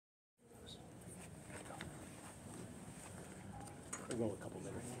go a couple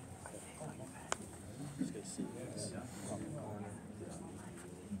minutes. Just gonna see this.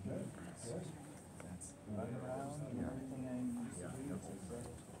 Run around and everything I used to do.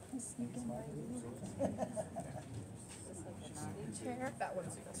 He's sneaking by you. Just like a naughty chair. That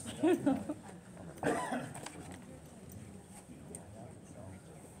one's good.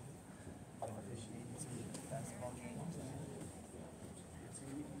 Basketball games.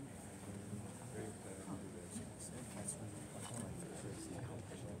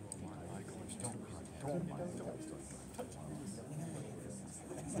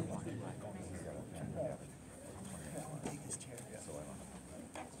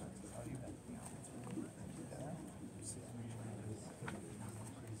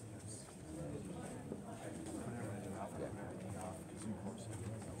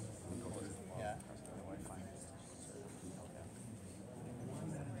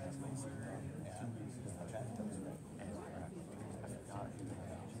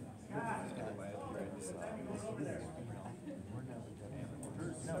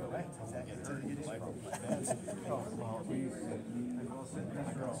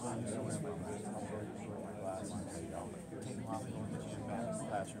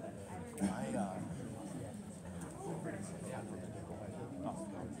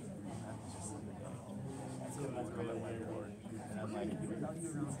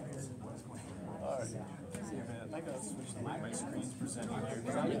 My screen's presenting here.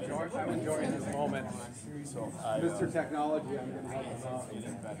 I'm enjoying this moment. Mr. Technology, I'm going to help us out.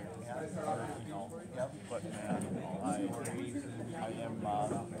 Getting better. But man, I am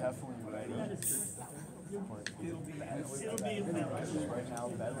definitely ready. It'll be right now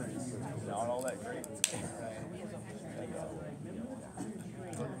better. It's not all that great.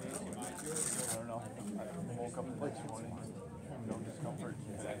 I don't know. I woke up this morning. No discomfort.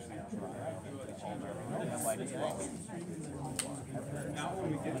 It's actually I'm like, now when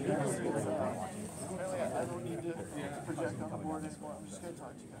we get here, I don't need to project on the board anymore. I'm just going to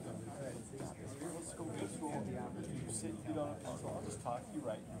talk to you guys. Let's go to school. You sit, you don't, I'll just talk to you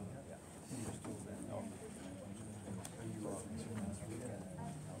right now.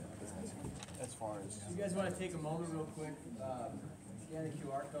 As far as you guys want to take a moment real quick, scan the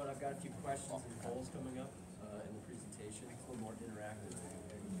QR code. I've got a few questions and polls coming up in the presentation. It's a little more interactive.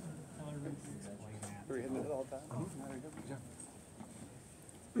 Are we hitting it all the time? Hopefully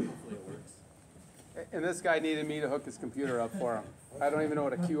it works. And this guy needed me to hook his computer up for him. I don't even know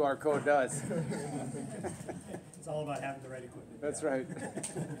what a QR code does. It's all about having the right equipment. That's right.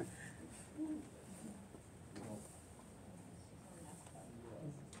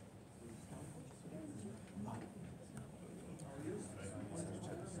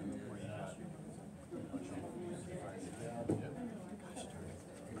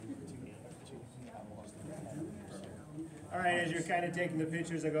 All right, as you're kind of taking the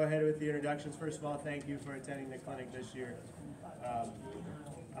pictures, I'll go ahead with the introductions. First of all, thank you for attending the clinic this year.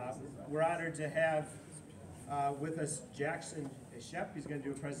 We're honored to have with us Jackson Shep. He's going to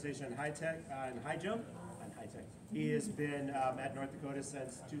do a presentation on high jump. He has been at North Dakota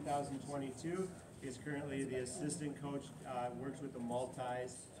since 2022. He is currently the assistant coach, works with the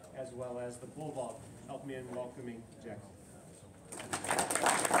multis as well as the bull vault. Help me in welcoming Jackson.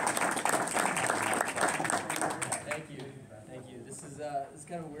 Thank you. Thank you. This is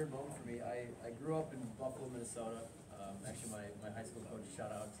kind of a weird moment for me. I grew up in Buffalo, Minnesota. Actually, my high school coach,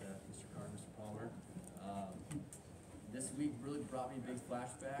 shout out to Mr. Carr and Mr. Palmer. This week really brought me a big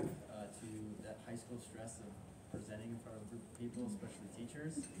flashback to that high school stress of presenting in front of a group of people, especially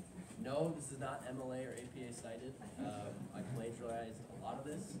teachers. No, this is not MLA or APA cited. I plagiarized a lot of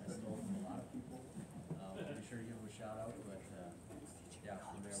this. I stole from a lot of people. I'll be sure to give them a shout out, but yeah,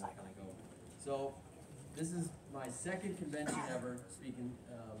 from there we'll kind of go. So this is my second convention ever speaking.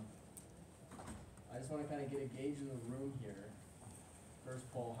 I just want to kind of get a gauge in the room here.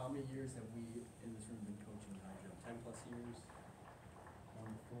 First poll, how many years have we in this room been coaching high jump? 10 plus years? 1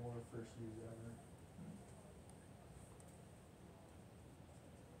 to 4, first years ever?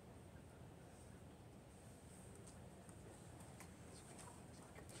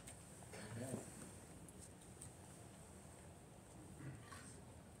 Okay.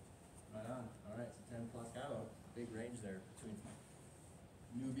 Right on. All right, so 10 plus, kind of a big range there between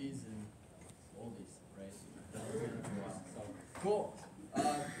newbies and oldies, right? So cool.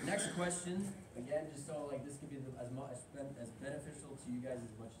 Next question. Again, just so like this can be as beneficial to you guys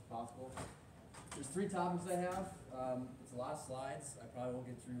as much as possible. There's 3 topics I have. It's a lot of slides. I probably won't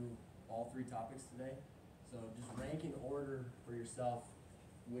get through all 3 topics today. So just rank in order for yourself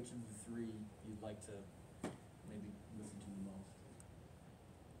which of the 3 you'd like to maybe listen to the most.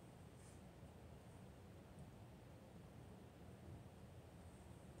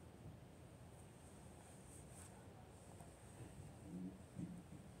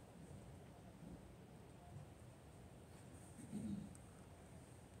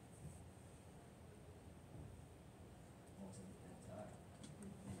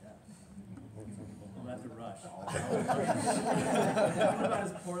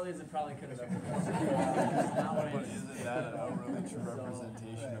 poorly as it probably could have been. Not what I But did. isn't that a really true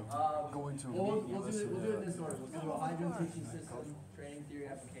representation of going to a We'll meeting? do it in this order. We'll do a high jump teaching system, training theory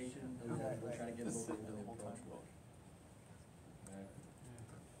application, and then we'll try to get a little bit into the approach book. Okay.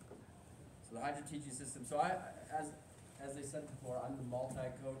 So the hydro teaching system. So as they said before, I'm the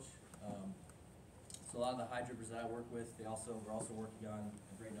multi-coach. So a lot of the high jumpers that I work with, we're also working on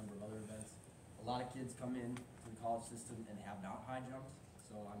a great number of other events. A lot of kids come in to the college system and have not high jumped.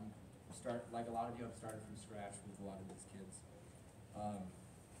 So like a lot of you, I've started from scratch with a lot of these kids.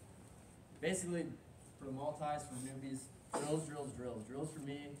 Basically, for the multis, for newbies, drills for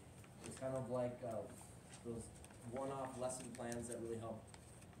me, it's kind of like those one-off lesson plans that really help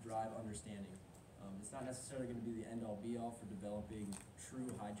drive understanding. It's not necessarily going to be the end-all be-all for developing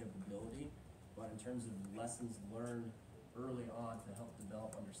true high jump ability, but in terms of lessons learned early on to help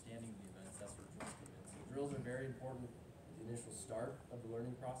develop understanding of the events, that's where drills come in. So drills are very important at the initial start of the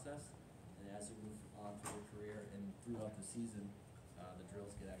learning process, and as you move on through your career and throughout the season, the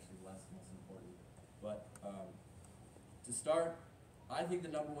drills get actually less and less important. But to start, I think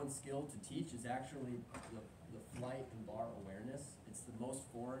the number one skill to teach is actually the flight and bar awareness. It's the most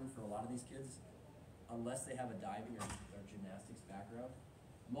foreign for a lot of these kids, unless they have a diving or gymnastics background.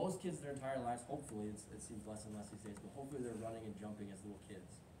 Most kids their entire lives, hopefully, it seems less and less these days, but hopefully they're running and jumping as little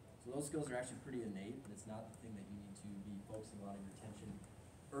kids. So those skills are actually pretty innate, and it's not the thing that you need to be focusing a lot of your attention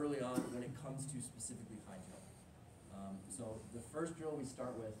early on when it comes to specifically high jump. So the first drill we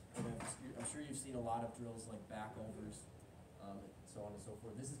start with, and I'm sure you've seen a lot of drills like backovers, so on and so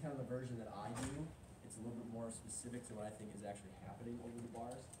forth. This is kind of the version that I do. It's a little bit more specific to what I think is actually happening over the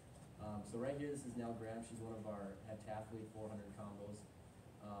bars. So right here, this is Nell Graham. She's one of our heptathlete 400 combos.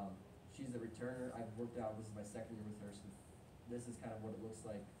 She's the returner. I've worked out, this is my second year with her, so this is kind of what it looks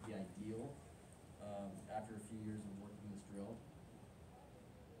like, the ideal, after a few years of working this drill.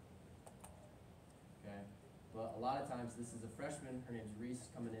 Okay, but a lot of times, this is a freshman, her name's Reese,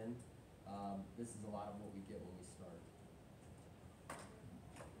 coming in. This is a lot of what we get when we start.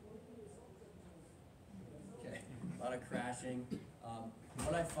 Okay, a lot of crashing.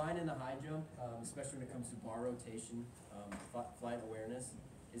 What I find in the high jump, especially when it comes to bar rotation, flight awareness,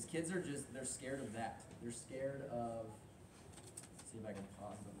 is kids are they're scared of that. They're scared of, let's see if I can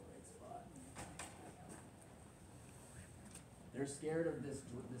pause it on the right spot. They're scared of this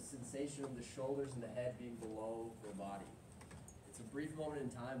sensation of the shoulders and the head being below their body. It's a brief moment in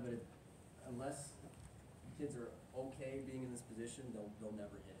time, but unless kids are okay being in this position, they'll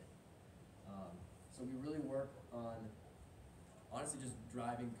never hit it. So we really work on honestly just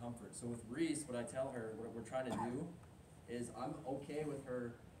driving comfort. So with Reese, what I tell her, what we're trying to do is I'm okay with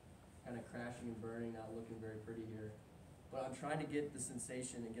her kind of crashing and burning, not looking very pretty here, but I'm trying to get the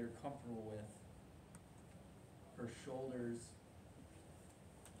sensation and get her comfortable with her shoulders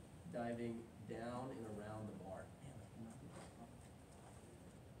diving down and around the bar.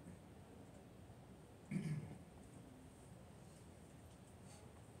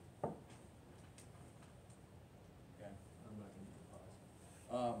 Okay, I'm not going to do the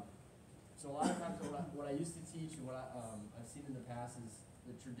pause. So a lot of times what I used to teach and what I've seen in the past is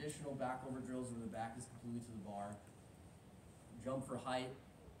the traditional backover drills where the back is completely to the bar. Jump for height.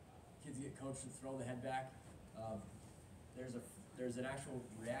 Kids get coached to throw the head back. There's an actual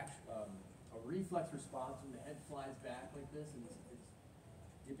reaction, a reflex response when the head flies back like this and it's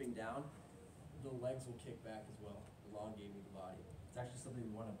dipping down. The legs will kick back as well, elongating the body. It's actually something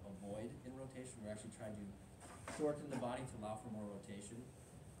we want to avoid in rotation. We're actually trying to shorten the body to allow for more rotation.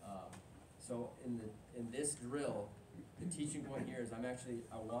 So in this drill, the teaching point here is I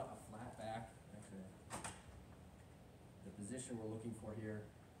want a flat back. Actually, the position we're looking for here,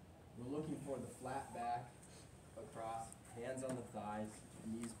 we're looking for the flat back across, hands on the thighs,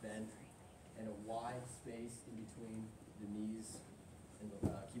 knees bent, and a wide space in between the knees and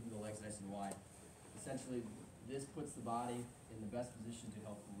keeping the legs nice and wide. Essentially, this puts the body in the best position to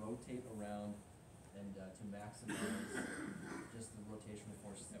help rotate around and to maximize just the rotational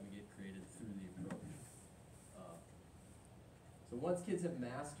forces that we get created through the approach. So once kids have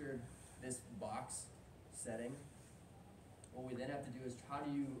mastered this box setting, what we then have to do is how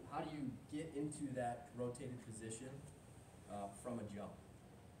do you get into that rotated position from a jump?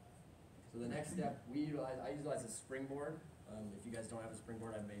 So the next step I utilize a springboard. If you guys don't have a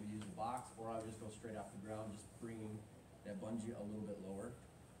springboard, I'd maybe use a box, or I would just go straight off the ground, just bringing that bungee a little bit lower.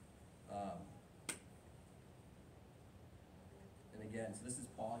 And again, so this is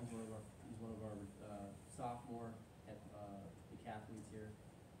Paul. He's one of our sophomore decathletes here.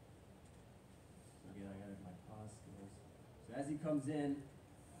 So again, I got my pause skills. So as he comes in,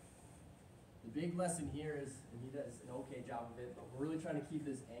 the big lesson here is, and he does an okay job of it, but we're really trying to keep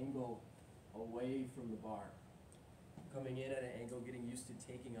this angle away from the bar. Coming in at an angle, getting used to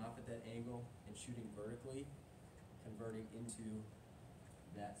taking off at that angle and shooting vertically, converting into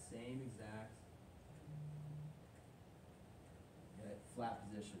that same exact flat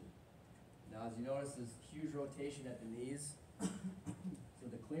position. Now, as you notice, there's huge rotation at the knees. So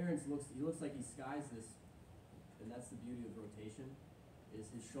the clearance he looks like he skies this, and that's the beauty of rotation,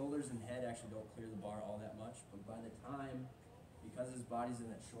 is his shoulders and head actually don't clear the bar all that much, but by the time, because his body's in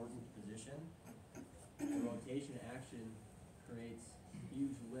that shortened position, the rotation action creates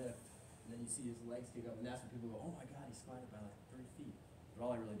huge lift, and then you see his legs kick up, and that's when people go, oh my God, he slided by like 3 feet. But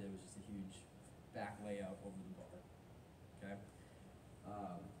all I really did was just a huge back layout over the bar, okay?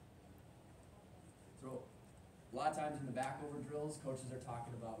 So a lot of times in the back over drills, coaches are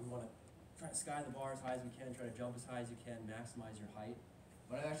talking about, we want to try to sky the bar as high as we can, try to jump as high as you can, maximize your height.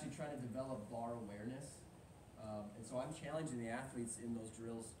 But I'm actually trying to develop bar awareness. And so I'm challenging the athletes in those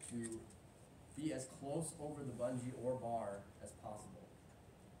drills to be as close over the bungee or bar as possible.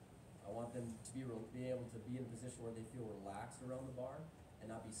 I want them to be able to be in a position where they feel relaxed around the bar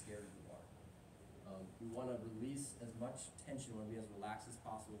and not be scared of the bar. We want to release as much tension, when we be as relaxed as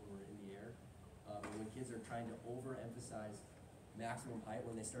possible when we're in the air. And when kids are trying to overemphasize maximum height,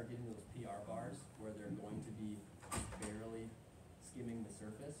 when they start getting those PR bars where they're going to be barely skimming the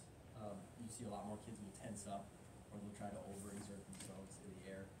surface, you see a lot more kids will tense up, or they'll try to overexert themselves in the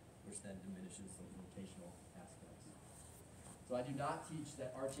air, which then diminishes the rotational aspects. So I do not teach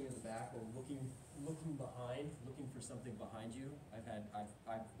that arching of the back or looking behind, looking for something behind you. I've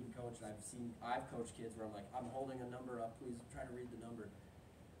been coached, I've coached kids where I'm like, I'm holding a number up, please try to read the number.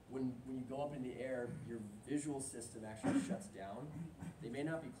 When you go up in the air, your visual system actually shuts down. They may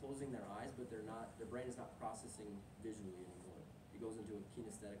not be closing their eyes, but their brain is not processing visually anymore. It goes into a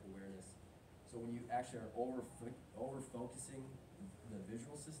kinesthetic awareness. So when you actually are over-focusing the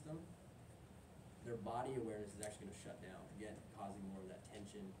visual system, their body awareness is actually going to shut down, again, causing more of that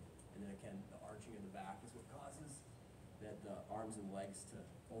tension. And then again, the arching of the back is what causes the arms and legs to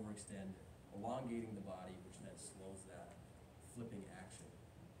overextend, elongating the body, which then slows that flipping action.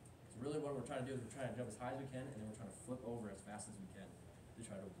 So really what we're trying to do is we're trying to jump as high as we can, and then we're trying to flip over as fast as we can to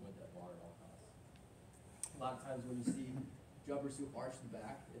try to avoid that bar at all costs. A lot of times when you see jumpers who arch the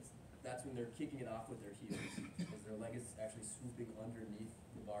back, that's when they're kicking it off with their heels, because their leg is actually swooping underneath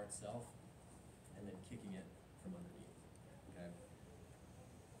the bar itself and then kicking it from underneath, okay?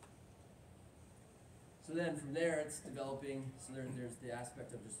 So then from there, it's developing, so there's the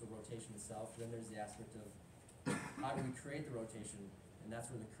aspect of just the rotation itself, then there's the aspect of how do we create the rotation, and that's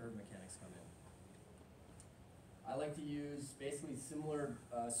where the curve mechanics come in. I like to use basically similar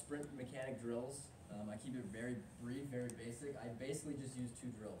sprint mechanic drills. I keep it very brief, very basic. I basically just use 2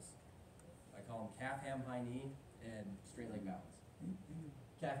 drills. I call them calf ham high knee and straight leg bounds.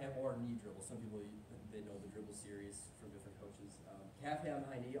 Calf ham or knee dribble. Some people, they know the dribble series from different coaches. Calf ham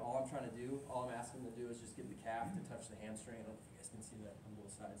high knee, all I'm asking them to do is just get the calf to touch the hamstring. I don't know if you guys can see that on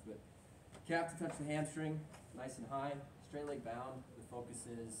both sides, but calf to touch the hamstring, nice and high. Straight leg bound, the focus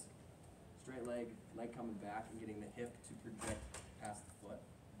is straight leg coming back and getting the hip to project past the foot,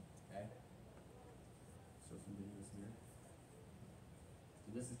 okay? So some videos here.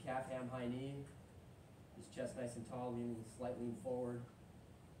 So this is calf ham high knee. His chest nice and tall, slight lean forward.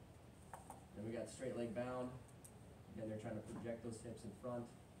 Then we got straight leg bound. Again, they're trying to project those hips in front.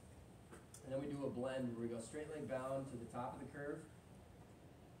 And then we do a blend where we go straight leg bound to the top of the curve.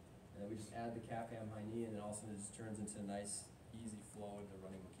 And then we just add the calf ham high knee, and then all of a sudden it just turns into a nice, easy flow into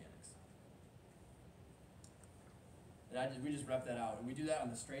running mechanics. And we just rep that out. And we do that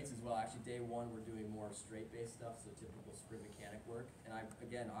on the straights as well. Actually, day 1, we're doing more straight-based stuff, so typical sprint mechanic work. And I just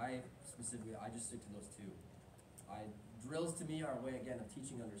stick to those 2. Drills to me are a way, again, of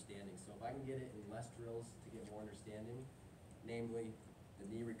teaching understanding. So if I can get it in less drills to get more understanding, namely the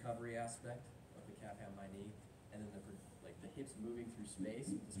knee recovery aspect of the calf ham high knee, and then the hips moving through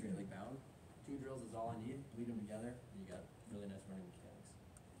space with the straight leg bound. 2 drills is all I need. Lead them together, and you got really nice running mechanics.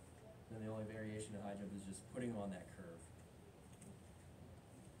 Then the only variation in high jump is just putting them on that curve.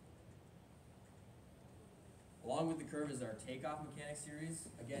 Along with the curve is our takeoff mechanic series.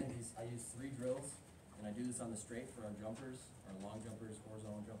 Again, I use 3 drills, and I do this on the straight for our jumpers, our long jumpers,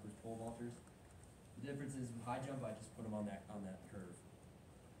 horizontal jumpers, pole vaulters. The difference is with high jump, I just put them on that curve.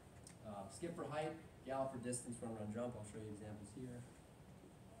 Skip for height, gallop for distance, run, jump. I'll show you examples here.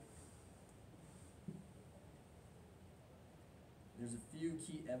 There's a few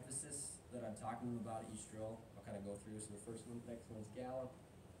key emphasis that I'm talking about each drill. I'll kind of go through. So the next one's gallop.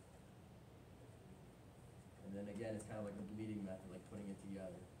 And then again, it's kind of like a bleeding method, like putting it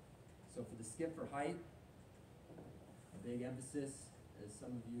together. So for the skip for height, a big emphasis, as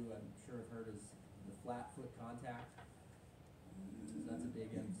some of you I'm sure have heard, is the flat foot contact. So that's a big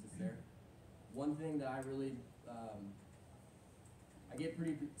emphasis there. One thing that I really, I get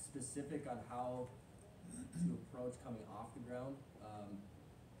pretty specific on how to approach coming off the ground.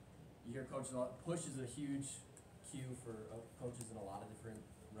 You hear coaches, push is a huge cue for coaches in a lot of different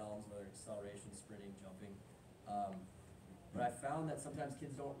realms, whether it's acceleration, sprinting, jumping. But I found that sometimes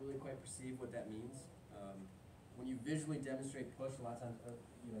kids don't really quite perceive what that means. When you visually demonstrate push, a lot of times,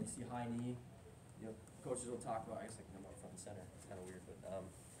 you see high knee. Coaches will talk about. I guess I can come up front and center. It's kind of weird, but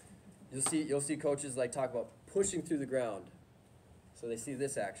you'll see coaches like talk about pushing through the ground. So they see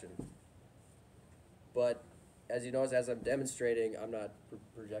this action. But as you notice, as I'm demonstrating, I'm not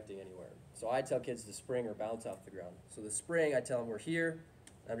projecting anywhere. So I tell kids to spring or bounce off the ground. So the spring, I tell them we're here.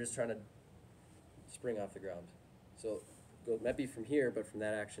 I'm just trying to spring off the ground. So it might be from here, but from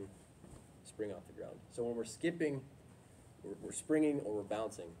that action, spring off the ground. So when we're skipping, we're springing or we're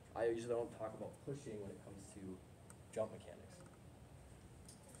bouncing. I usually don't talk about pushing when it comes to jump mechanics.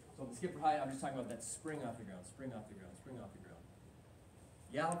 So the skip for height, I'm just talking about that spring off the ground, spring off the ground, spring off the ground.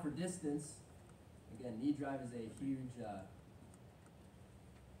 Gallop for distance, again, knee drive is a huge,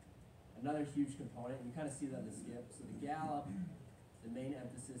 another huge component. You kind of see that in the skip. So the gallop, the main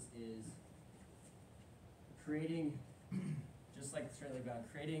emphasis is creating, just like the straight leg bound,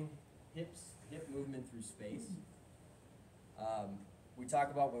 creating hip movement through space. We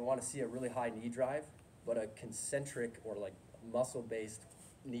talk about we want to see a really high knee drive, but a concentric or like muscle-based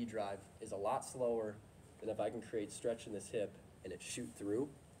knee drive is a lot slower than if I can create stretch in this hip and it shoot through.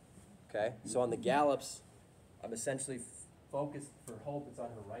 Okay, so on the gallops, I'm essentially focused, for Hope, it's on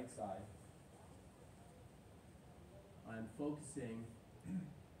her right side. I'm focusing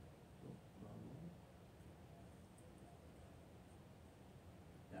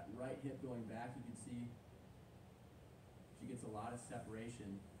that right hip going back. You can see she gets a lot of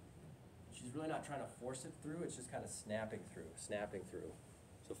separation. She's really not trying to force it through, it's just kind of snapping through.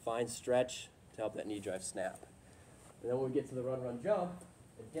 So find stretch to help that knee drive snap. And then when we get to the run, jump,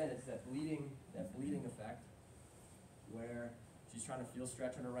 again, it's that bleeding effect where she's trying to feel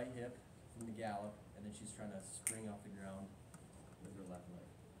stretch on her right hip from the gallop, and then she's trying to spring off the ground with her left leg.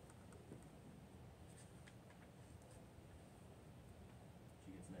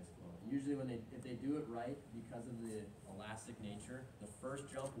 She gets a nice flow. And usually if they do it right, because of the elastic nature, the first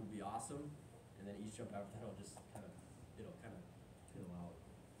jump will be awesome, and then each jump after that will just it'll kind of fill out.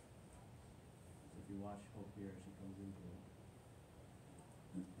 So if you watch Hope here, she comes into it.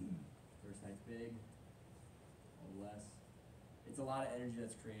 First height's big, a little less. It's a lot of energy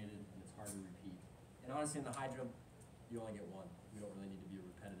that's created, and it's hard to repeat. And honestly, in the high jump, you only get one. You don't really need to be a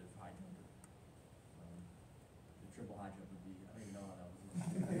repetitive high jumper. The triple high jump would be, I don't even know how that would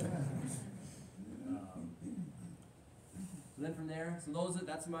work. So then from there, so those are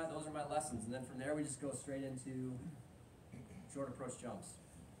my lessons. And then from there, we just go straight into short approach jumps.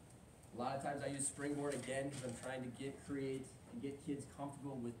 A lot of times I use springboard again because I'm trying to get kids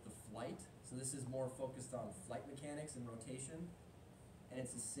comfortable with the flight. So this is more focused on flight mechanics and rotation. And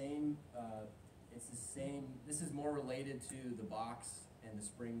it's the same, this is more related to the box and the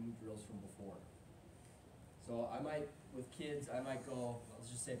spring drills from before. So with kids, I might go, let's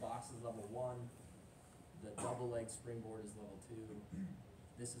just say box is level 1, the double leg springboard is level 2,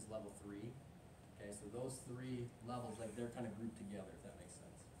 this is level 3. Okay, so those 3 levels, like they're kind of grouped together, if that makes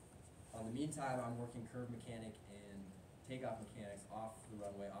sense. In the meantime, I'm working curve mechanic and takeoff mechanics off the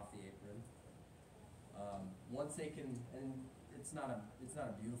runway, off the apron. Once they can, and it's not a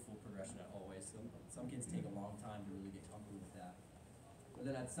beautiful progression always. Some kids take a long time to really get comfortable with that. But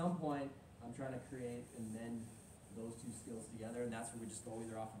then at some point, I'm trying to create and mend those 2 skills together, and that's where we just go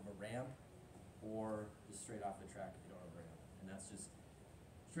either off of a ramp or just straight off the track if you don't have a ramp. And that's just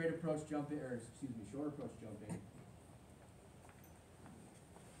straight approach jumping, or excuse me, short approach jumping.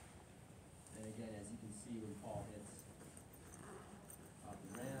 And again, as you can see, when Paul hits off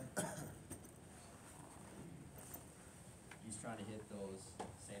the ramp, he's trying to hit those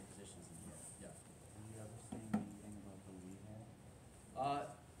same positions in the air. Yeah. Did you ever say anything about the lead hand?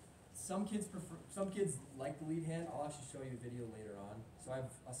 Some kids like the lead hand. I'll actually show you a video later on. So I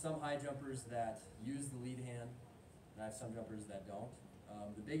have some high jumpers that use the lead hand, and I have some jumpers that don't.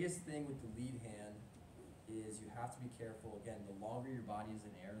 The biggest thing with the lead hand is you have to be careful. Again, the longer your body is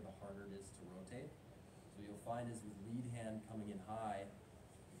in air, the harder it is to rotate. So you'll find is with lead hand coming in high,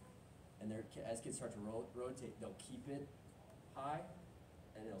 and as kids start to rotate, they'll keep it high,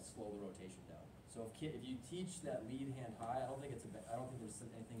 and it'll slow the rotation down. So if you teach that lead hand high, I don't think there's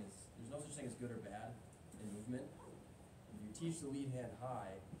no such thing as good or bad in movement. If you teach the lead hand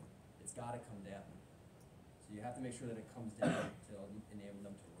high, it's it's gotta come down. So you have to make sure that it comes down to enable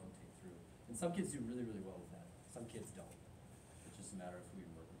them to rotate through. And some kids do really, really well with that. Some kids don't. It's just a matter of who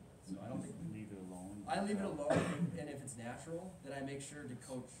you're working with. So I don't think, Leave it alone. I leave it alone, and if it's natural, then I make sure to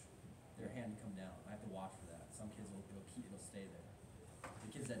coach their hand to come down. I have to watch for that. Some kids it'll stay there.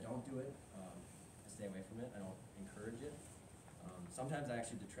 The kids that don't do it, I stay away from it. I don't encourage it. Sometimes I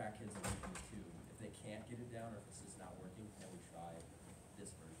actually detract kids away from it too. If they can't get it down, or if it's just not working, then we try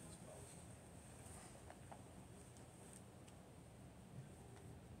this version as well.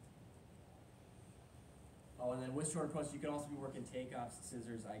 Oh, and then with short approach, you can also be working takeoffs,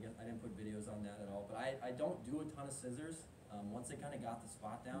 scissors. I didn't put videos on that at all, but I don't do a ton of scissors. Once I kind of got the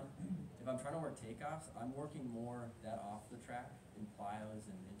spot down, if I'm trying to work takeoffs, I'm working more that off the track in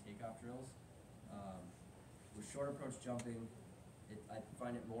plyos and takeoff drills. With short approach jumping, I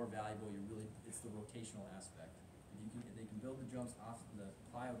find it more valuable. It's the rotational aspect. If they can build the jumps off the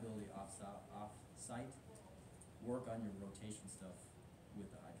pliability off site, work on your rotation stuff with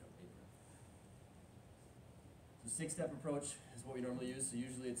the high jump apron. So 6-step approach is what we normally use. So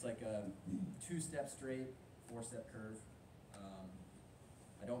usually it's like a 2-step straight, 4-step curve.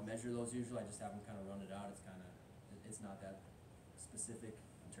 I don't measure those usually. I just have them kind of run it out. It's not that specific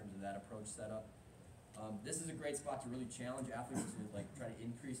in terms of that approach setup. This is a great spot to really challenge athletes to try to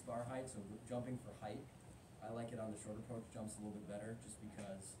increase bar height. So jumping for height, I like it on the short approach jumps a little bit better, just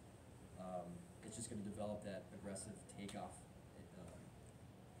because it's just going to develop that aggressive takeoff.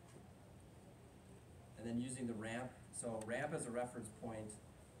 And then using the ramp. So ramp as a reference point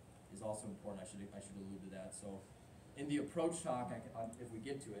is also important. I should allude to that. So in the approach talk, if we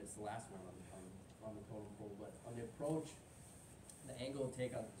get to it, it's the last one on the total goal. But on the approach, the angle of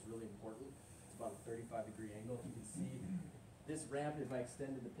takeoff is really important. It's about a 35-degree angle. If you can see this ramp, if I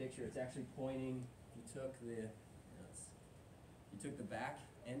extended the picture, it's actually pointing. If you took the back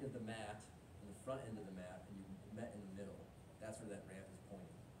end of the mat and the front end of the mat, and you met in the middle, that's where that ramp is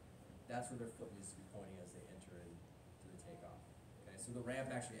pointing. That's where their foot needs to be pointing as they enter into the takeoff. Okay, so the ramp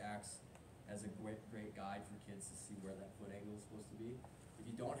actually acts as a great guide for kids to see where that foot angle is supposed to be. If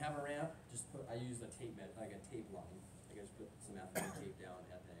you don't have a ramp, I use a tape line. I just put some athletic tape down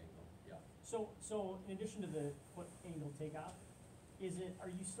at the angle. Yeah. So in addition to the foot angle takeoff, are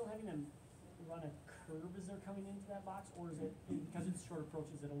you still having them run a curve as they're coming into that box, or is it, because it's short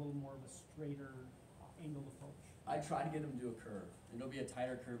approach, is it a little more of a straighter angled approach? I try to get them to do a curve. It'll be a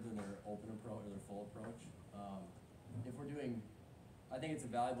tighter curve than their open approach or their full approach. If we're doing, I think it's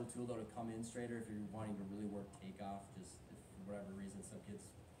a valuable tool though to come in straighter if you're wanting to really work takeoff. Just if for whatever reason some kids,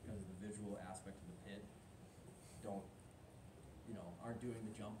 because of the visual aspect of the pit, aren't doing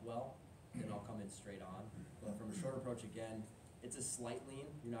the jump well, then I'll come in straight on. But from a short approach, again, it's a slight lean.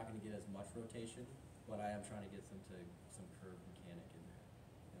 You're not going to get as much rotation, but I am trying to get them to some curve mechanic in there.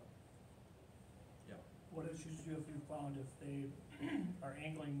 Yeah. What issues have you found if they are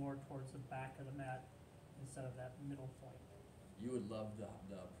angling more towards the back of the mat instead of that middle point? You would love the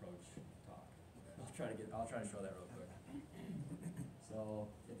approach talk. I'll try to show that real quick. So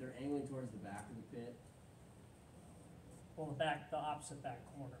if they're angling towards the back of the pit, Well, the opposite back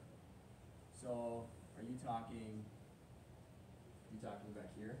corner. so are you talking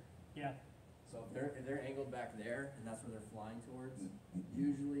back here? Yeah, So if they're angled back there and that's where they're flying towards,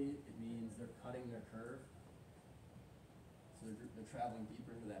 usually it means they're cutting their curve. So they're traveling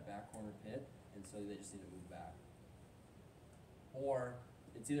deeper into that back corner pit, and so they just need to move back. Or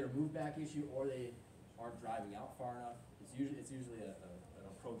it's either a move back issue or they aren't driving out far enough. It's usually an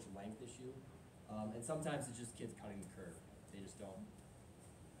approach length issue. And sometimes it's just kids cutting the curve. They just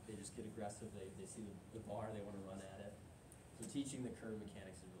get aggressive. They see the bar, they want to run at it. So teaching the curve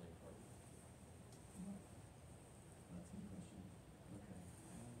mechanics is really important. That's a good question. Okay.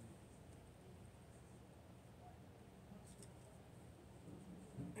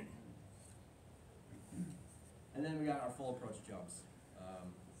 And then we got our full approach jumps.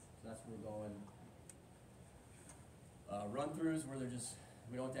 So that's where we're going. Run-throughs where we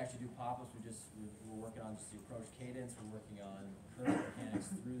don't actually do pop-ups, we're working on just the approach cadence, we're working on curve mechanics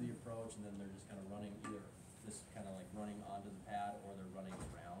through the approach, and then they're just kind of running either just kind of like running onto the pad or they're running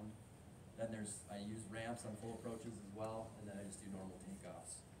around. Then I use ramps on full approaches as well, and then I just do normal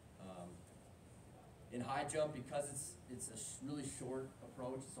takeoffs. In high jump, because it's a really short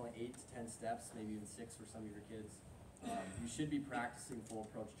approach, it's only 8 to 10 steps, maybe even 6 for some of your kids. You should be practicing full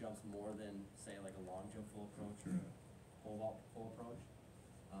approach jumps more than say like a long jump full approach or a full approach.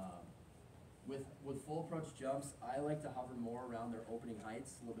 With full approach jumps, I like to hover more around their opening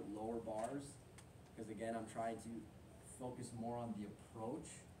heights, a little bit lower bars, because again, I'm trying to focus more on the approach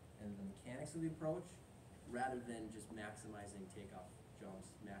and the mechanics of the approach rather than just maximizing takeoff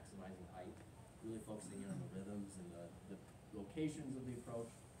jumps, maximizing height, really focusing in on the rhythms and the locations of the approach.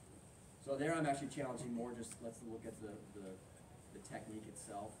 So there I'm actually challenging more, just let's look at the technique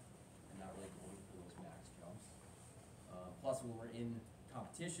itself and not really going for those max jumps. Plus when we're in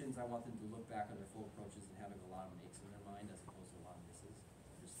competitions, I want them to look back on their full approaches and having a lot of makes in their mind as opposed to a lot of misses.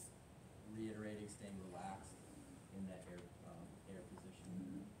 Just reiterating, staying relaxed in that air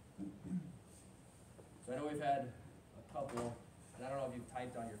position. So I know we've had a couple, and I don't know if you've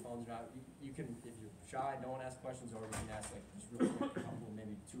typed on your phones or not. You can, if you're shy, don't want to ask questions, or you can ask like just real quick, a couple,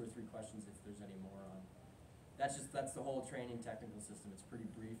 maybe 2 or 3 questions if there's any more on. That's the whole training technical system. It's pretty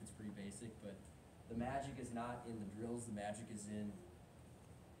brief, it's pretty basic, but the magic is not in the drills. The magic is in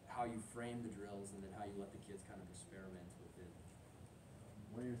how you frame the drills and then how you let the kids kind of experiment with it.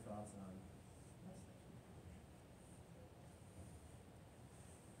 What are your thoughts on that section?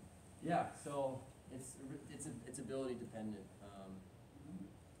 Yeah, so it's ability dependent.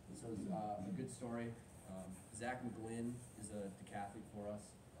 So a good story. Zach McGlynn is a decathlete for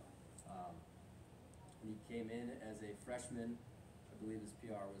us. When he came in as a freshman, I believe his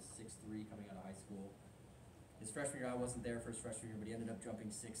PR was 6'3" coming out of high school. His freshman year, I wasn't there for his freshman year, but he ended up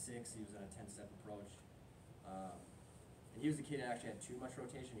jumping 6'6". He was on a 10-step approach. And he was a kid that actually had too much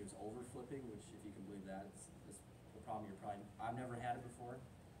rotation. He was over flipping, which, if you can believe that, it's a problem I've never had it before.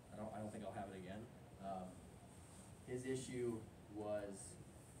 I don't think I'll have it again. His issue was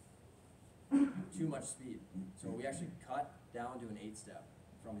too much speed. So we actually cut down to an 8-step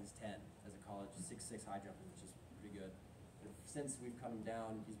from his 10 as a college 6'6" high jumper, which is pretty good. But since we've cut him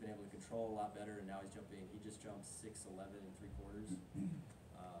down, he's been able to control a lot better, and now he just jumps 6'11" and 3/4.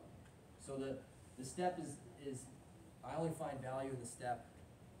 So the step is I only find value in the step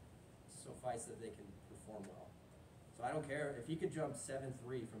suffice that they can perform well. So I don't care if he could jump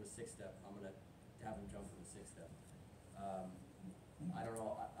 7'3" from a 6-step. I'm gonna have him jump from a 6-step. I don't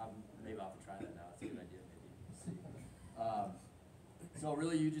know. Maybe I'll have to try that now. It's a good idea. Maybe we'll see. So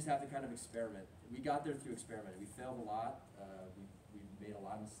really, you just have to kind of experiment. We got there through experimenting. We failed a lot. We made a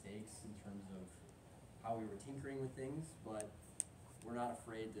lot of mistakes in terms of how we were tinkering with things, but we're not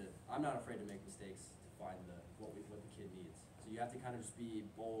afraid to. I'm not afraid to make mistakes to find what the kid needs. So you have to kind of just be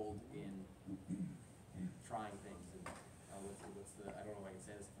bold in trying things. And what's the? I don't know if I can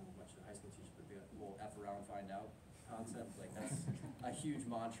say this if I'm a bunch of high school teachers, but the whole F around, find out concept. Like that's a huge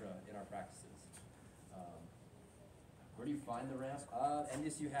mantra in our practices. Where do you find the ramp?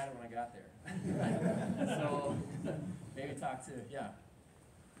 NDSU had it when I got there. So maybe talk to, yeah.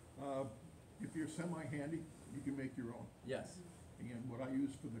 If you're semi-handy, you can make your own. Yes. And what I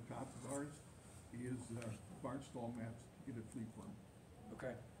use for the top bars is barnstall mats to get it flea firm.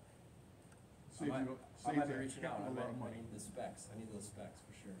 Okay. Saves I you might be a reaching out. heck of a lot of I money. need the specs. I need those specs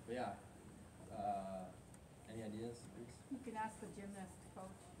for sure. But yeah. Any ideas? Please? You can ask the gymnast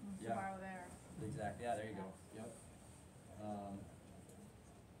coach Yeah. tomorrow there. Exactly. Yeah, there you go. Yep.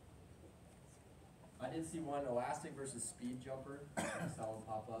 I did see one elastic versus speed jumper. I saw one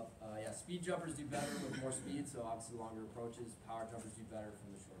pop up. Yeah, speed jumpers do better with more speed, so obviously longer approaches. Power jumpers do better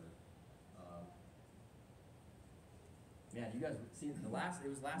from the shorter. Man, you guys see it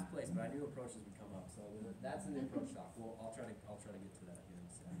was last place, but I knew approaches would come up, so that's in the approach talk. Well, I'll try to get to that here in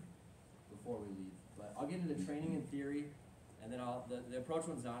a second before we leave. But I'll get into the training and theory, and then the approach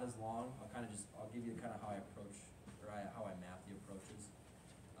one's not as long. I'll give you kind of how I approach or how I map the approaches.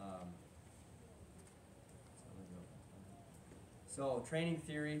 So training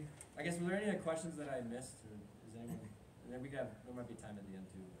theory. I guess were there any other questions that I missed, or is anyone? And then there might be time at the end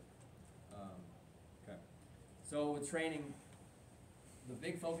too. Okay. So with training, the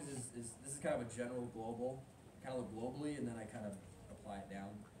big focus is this is kind of a general global, kind of look globally, and then I kind of apply it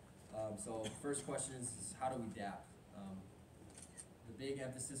down. So first question is how do we adapt? The big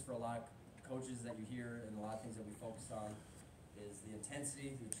emphasis for a lot of coaches that you hear and a lot of things that we focus on is the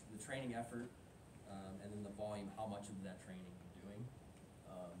intensity, the training effort, and then the volume, how much of that training you're doing.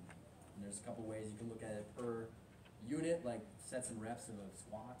 And there's a couple ways you can look at it per unit, like sets and reps of a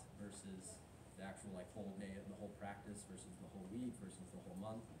squat versus the actual like whole day and the whole practice versus the whole week versus the whole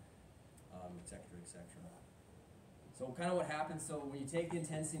month, et cetera, et cetera. So kind of what happens, so when you take the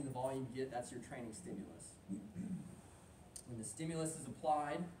intensity and the volume you get, that's your training stimulus. When the stimulus is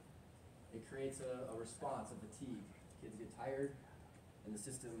applied, it creates a response of fatigue. Kids get tired and the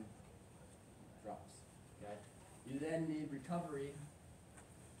system drops. Okay? You then need recovery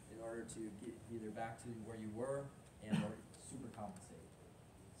in order to get either back to where you were and or super compensate.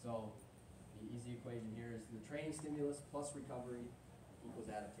 So the easy equation here is the training stimulus plus recovery equals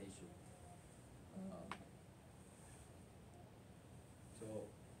adaptation. So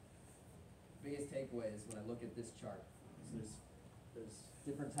biggest takeaway is when I look at this chart. So there's there's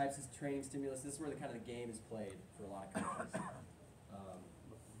different types of training stimulus. This is where the kind of the game is played for a lot of coaches.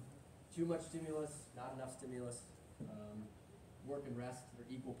 Too much stimulus, not enough stimulus. Work and rest are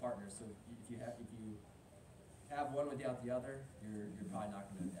equal partners. So if you have one without the other, you're probably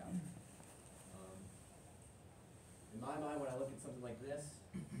not going to adapt. In my mind, when I look at something like this,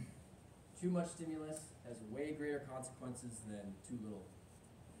 too much stimulus has way greater consequences than too little.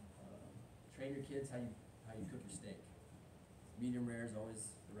 Train your kids how you cook your steak. Medium rare is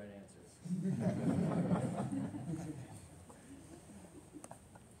always the right answer.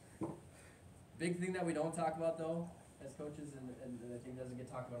 Big thing that we don't talk about though, as coaches, and I think doesn't get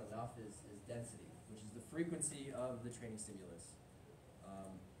talked about enough, is density, which is the frequency of the training stimulus.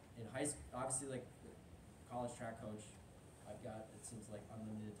 In high school, obviously, like college track coach, I've got, it seems like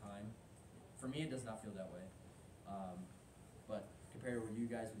unlimited time. For me, it does not feel that way. But compared with you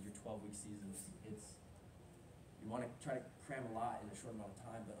guys with your 12-week seasons, you want to try to cram a lot in a short amount of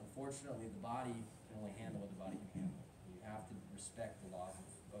time, but unfortunately, the body can only handle what the body can handle. You have to respect the laws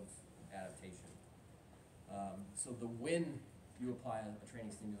of adaptation. So the when you apply a training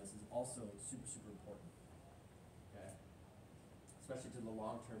stimulus is also super, super important, okay? Especially to the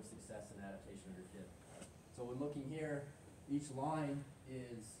long-term success and adaptation of your kid. So when looking here, each line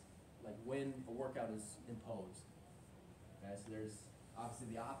is like when a workout is imposed. Okay, so there's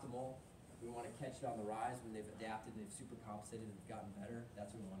obviously the optimal. We want to catch it on the rise when they've adapted, they've super compensated, they've gotten better.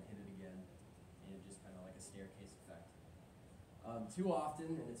 That's when we want to hit it again, and just kind of like a staircase effect. Too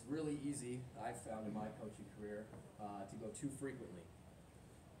often, and it's really easy, I've found in my coaching career, to go too frequently.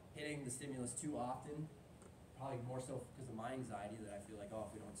 Hitting the stimulus too often, probably more so because of my anxiety that I feel like, oh,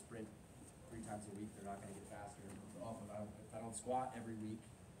 if we don't sprint 3 times a week, they're not going to get faster. Oh, if I don't squat every week,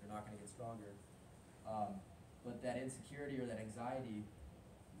 they're not going to get stronger. But that insecurity or that anxiety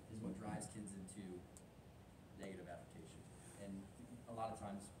is what drives kids into negative adaptation, and a lot of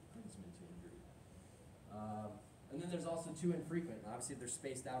times brings them into injury. And then there's also too infrequent. Obviously, if they're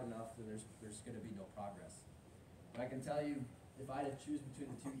spaced out enough, then there's going to be no progress. But I can tell you, if I had to choose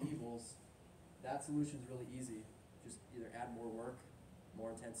between the two evils, that solution is really easy. Just either add more work,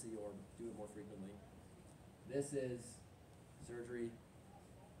 more intensity, or do it more frequently. This is surgery,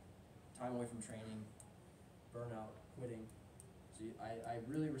 time away from training, burnout, quitting. So I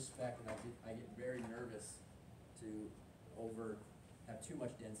really respect, and I get very nervous to have too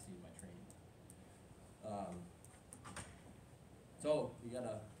much density in my training. So you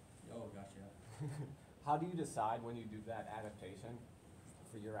gotta, oh gosh, yeah. How do you decide when you do that adaptation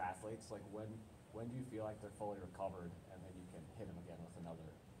for your athletes? Like when do you feel like they're fully recovered and then you can hit them again with another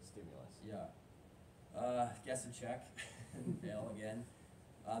stimulus? Yeah. Guess and check and fail again.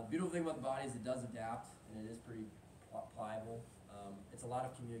 The beautiful thing about the body is it does adapt, and it is pretty pliable. It's a lot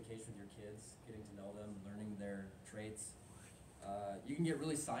of communication with your kids, getting to know them, learning their traits. You can get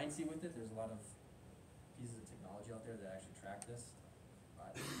really sciencey with it. There's a lot of pieces of technology out there that actually track this.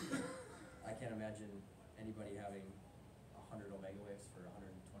 I can't imagine anybody having 100 omega waves for 120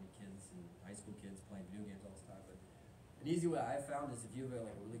 kids and high school kids playing video games all this time. But an easy way I've found is if you have a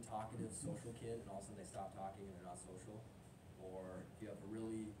really talkative social kid and all of a sudden they stop talking and they're not social, or if you have a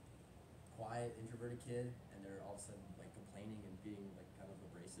really quiet introverted kid and they're all of a sudden like complaining and being like kind of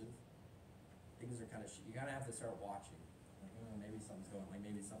abrasive, things are kind of you kind of have to start watching. Like, oh, maybe something's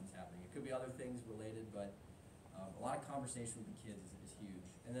maybe something's happening. It could be other things related, but a lot of conversation with the kids is huge.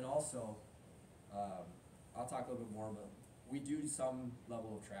 And then also, I'll talk a little bit more about, we do some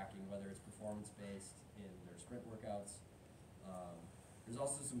level of tracking, whether it's performance-based in their sprint workouts. There's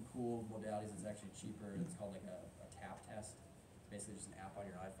also some cool modalities that's actually cheaper. It's called like a tap test. It's basically just an app on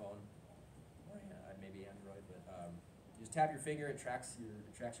your iPhone, or maybe Android, but you just tap your finger, it tracks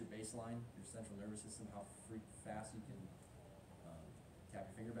your baseline, your central nervous system, how fast you can tap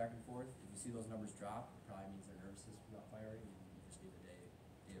your finger back and forth. If you see those numbers drop, it probably means their nervous system's not firing, and you just need a day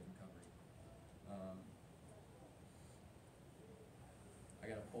of recovery. I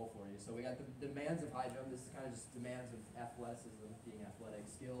got a poll for you. So we got the demands of high jump. This is kind of just demands of athleticism, being athletic,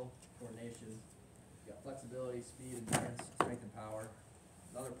 skill, coordination. You got flexibility, speed, endurance, strength, and power.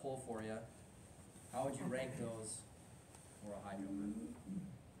 Another poll for you. How would you rank those for a high jumper?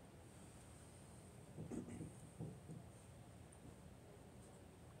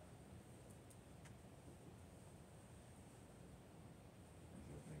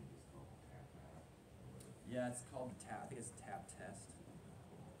 Yeah, it's called the tap. I think it's a tap test.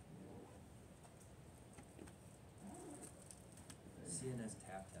 CNS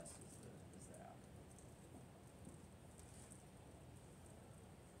tap test is the app.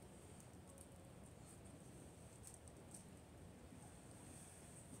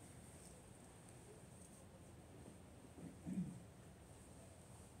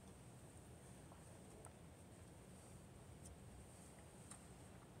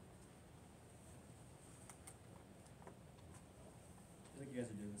 you guys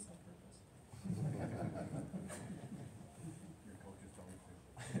are doing this on purpose. Your coaches told me to.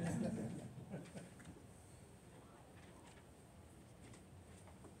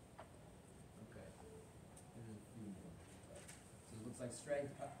 Okay. There's a few more. So it looks like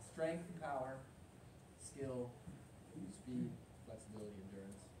strength, power, skill, speed, flexibility,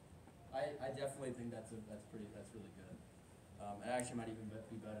 endurance. I definitely think that's really good. It actually might even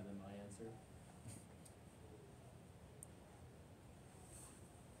be better than my answer.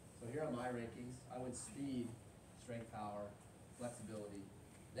 So here are my rankings. I went speed, strength, power, flexibility,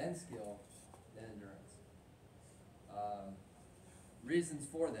 then skill, then endurance. Reasons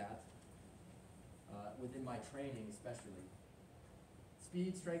for that, within my training especially,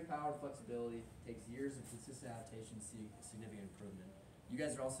 speed, strength, power, flexibility takes years of consistent adaptation to see significant improvement. You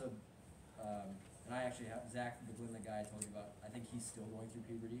guys are also, and I actually have Zach, the Glenn, the guy I told you about, I think he's still going through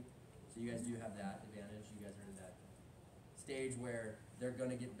puberty. So you guys do have that advantage. You guys are in that stage where they're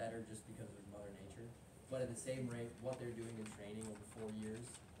going to get better just because of Mother Nature. But at the same rate, what they're doing in training over 4 years,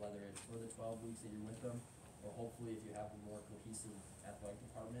 whether it's for the 12 weeks that you're with them, or hopefully if you have a more cohesive athletic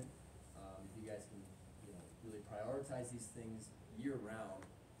department, if you guys can, really prioritize these things year round.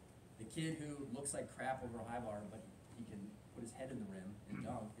 The kid who looks like crap over a high bar, but he can put his head in the rim and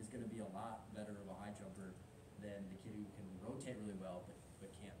dunk, is going to be a lot better of a high jumper than the kid who can rotate really well, but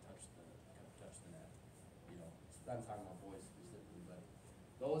can't touch the net. I'm talking about boys specifically, but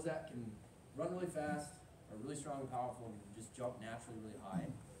those that can run really fast, are really strong and powerful, and can just jump naturally really high,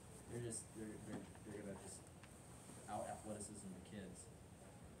 they're gonna just out athleticism the kids.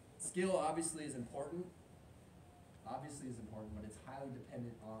 Skill obviously is important, but it's highly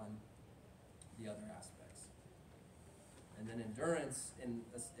dependent on the other aspects. And then endurance in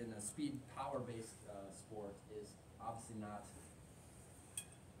a speed power-based sport is obviously not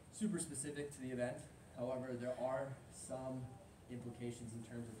super specific to the event. However, there are some implications in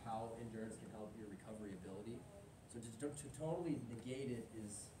terms of how endurance can help your recovery ability. So to totally negate it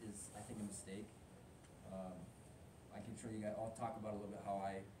is I think a mistake. I can show you guys, I'll talk about a little bit how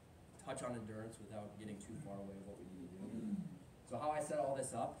I touch on endurance without getting too far away with what we need to do. So how I set all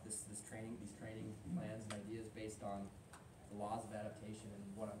this up, these training plans and ideas based on the laws of adaptation and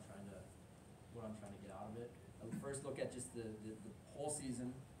what I'm trying to get out of it. I would first look at just the whole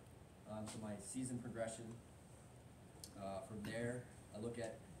season, so my season progression. From there, I look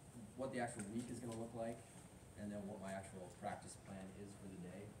at what the actual week is going to look like, and then what my actual practice plan is for the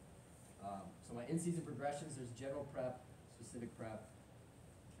day. So my in-season progressions, there's general prep, specific prep,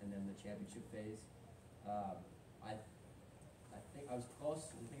 and then the championship phase. I think I was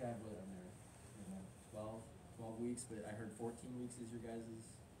close. I think I have what on there, 12 weeks, but I heard 14 weeks is your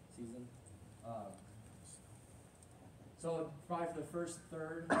guys' season. So probably for the first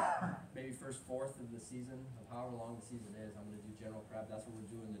third, maybe first fourth of the season, of however long the season is, I'm going to do general prep. That's where we're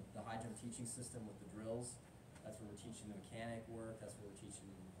doing the high jump teaching system with the drills. That's where we're teaching the mechanic work. That's where we're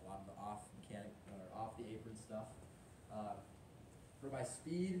teaching a lot of the off the apron stuff. For my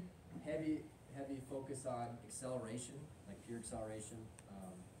speed, heavy focus on acceleration, like pure acceleration,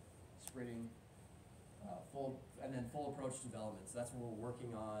 sprinting, full approach development. So that's where we're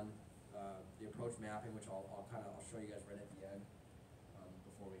working on the approach mapping, which I'll show you guys right at the end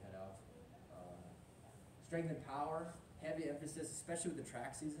before we head out. Strength and power, heavy emphasis, especially with the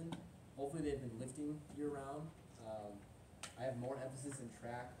track season. Hopefully they've been lifting year round. I have more emphasis in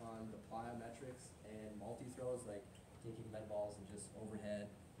track on the plyometrics and multi-throws, like taking med balls and just overhead,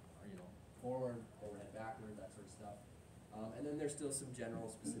 or forward, overhead, backward, that sort of stuff. And then there's still some general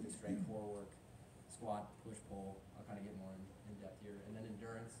specific strength core work, squat, push, pull. I'll kind of get more in depth here. And then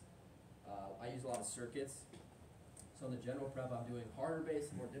endurance. I use a lot of circuits. So in the general prep, I'm doing harder based,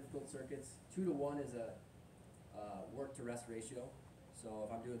 more difficult circuits. 2 to 1 is a work to rest ratio. So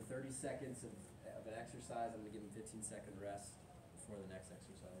if I'm doing 30 seconds of an exercise, I'm going to give them 15-second rest before the next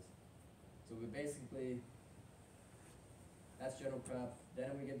exercise. So we basically, that's general prep.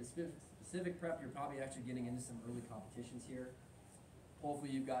 Then we get to specific prep. You're probably actually getting into some early competitions here. Hopefully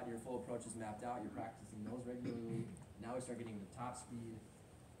you've got your full approaches mapped out. You're practicing those regularly. Now we start getting the top speed.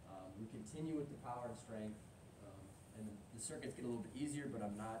 We continue with the power and strength. And the circuits get a little bit easier, but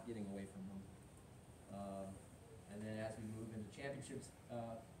I'm not getting away from them. And then as we move into championships,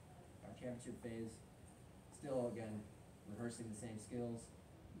 our championship phase, still again, rehearsing the same skills,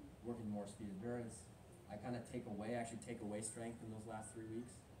 working more speed endurance. I kind of take away strength in those last 3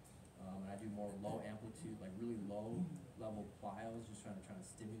 weeks. And I do more low amplitude, like really low level plyos, just trying to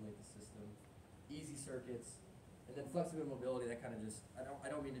stimulate the system. Easy circuits. And then flexibility and mobility, that kind of just, I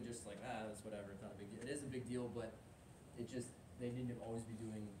don't mean to just that's whatever, it's not a big deal. It is a big deal, but they need to always be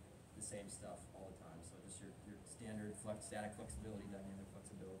doing the same stuff all the time. So just your standard static flexibility, dynamic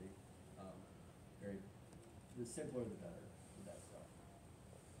flexibility. The simpler the better with that stuff.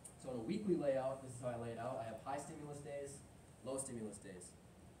 So in a weekly layout, this is how I lay it out. I have high stimulus days, low stimulus days.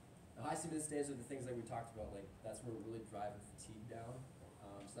 The high stimulus days are the things that we talked about, like that's where we're really driving fatigue down.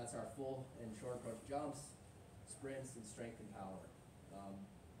 So that's our full and short approach jumps, sprints, and strength and power.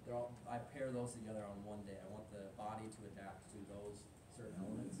 I pair those together on one day. I want the body to adapt to those certain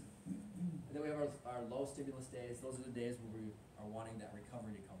elements. And then we have our low stimulus days. Those are the days where we are wanting that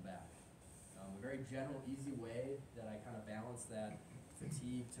recovery to come back. A very general, easy way that I kind of balance that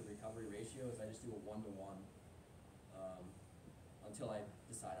fatigue to recovery ratio is I just do a 1-to-1 until I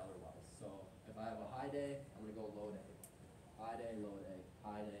decide otherwise. So if I have a high day, I'm going to go low day. High day, low day,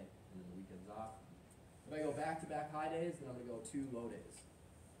 high day, and then the weekend's off. If I go back-to-back high days, then I'm going to go 2 low days.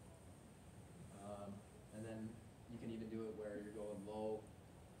 And then you can even do it where you're going low,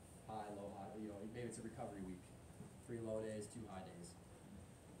 high, you know, maybe it's a recovery week. 3 low days, 2 high days.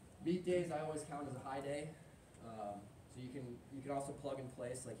 Meet days I always count as a high day. So you can also plug in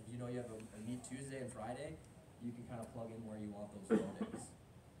place, like if you know you have a meet Tuesday and Friday, you can kind of plug in where you want those low days.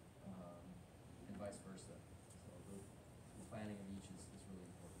 And vice versa. So the planning of each is really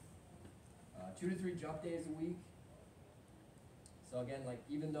important. 2 to 3 jump days a week. So again, like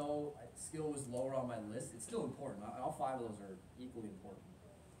even though skill was lower on my list, it's still important. All 5 of those are equally important.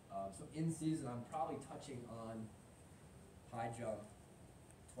 So in season, I'm probably touching on high jump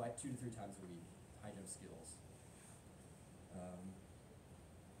 2 to 3 times a week, high jump skills.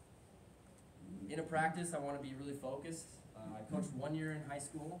 In a practice, I want to be really focused. I coached 1 year in high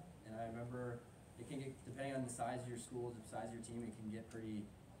school, and I remember it can get, depending on the size of your school, the size of your team, it can get pretty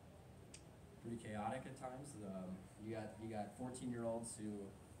chaotic at times. You got 14-year-olds who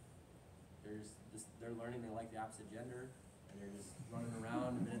they're learning they like the opposite gender, and they're just running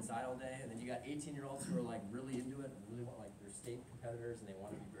around and been inside all day. And then you got 18-year-olds who are like really into it, and really want, like, they're state competitors and they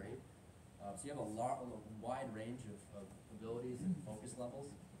want to be great. So you have a wide range of abilities and focus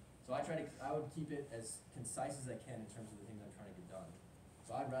levels. So I would keep it as concise as I can in terms of the things I'm trying to get done.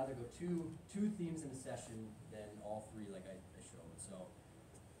 So I'd rather go two themes in a session than all 3 like I showed. So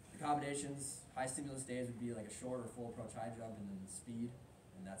the combinations, high stimulus days would be like a short or full approach high jump and then speed,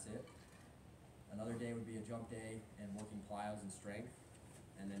 and that's it. Another day would be a jump day and working plyos and strength.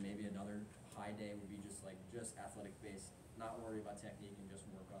 And then maybe another high day would be just athletic based, not worry about technique and just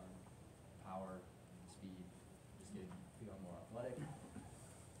work on power, speed, just feeling more athletic.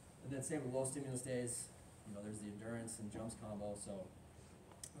 And then same with low stimulus days, you know, there's the endurance and jumps combo. So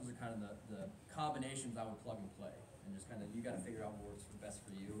those are kind of the combinations I would plug and play. And just kind of, you got to figure out what works best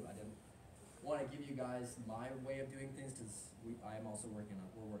for you. I didn't want to give you guys my way of doing things because we're working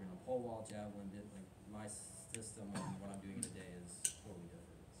on pole vault, javelin, like my system and what I'm doing in a day is totally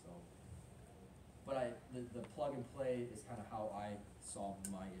different. So, but the plug and play is kind of how I solved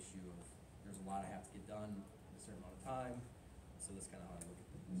my issue of there's a lot I have to get done in a certain amount of time. So that's kind of how I look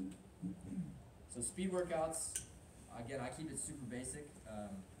at things. So speed workouts, again, I keep it super basic.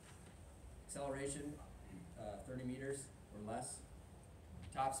 Acceleration, 30 meters or less.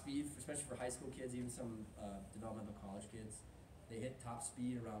 Top speed, especially for high school kids, even some developmental college kids, they hit top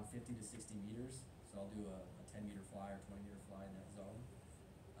speed around 50 to 60 meters. So I'll do a 10-meter fly or 20-meter fly in that zone.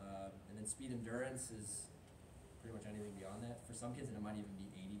 And then speed endurance is pretty much anything beyond that. For some kids, it might even be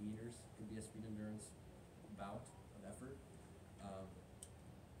 80 meters. Could be a speed endurance bout of effort.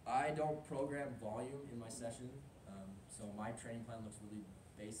 I don't program volume in my session, so my training plan looks really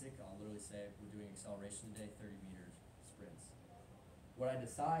basic. I'll literally say we're doing acceleration today, 30 meters sprints. What I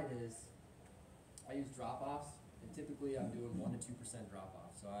decide is I use drop-offs, and typically I'm doing 1 to 2%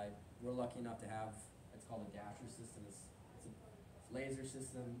 drop-off. So we're lucky enough to have, it's called a dasher system. It's a laser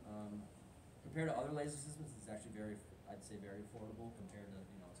system. Compared to other laser systems, it's actually I'd say very affordable compared to,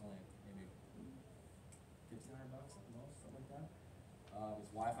 you know, it's only maybe $1,500 at the most, something like that.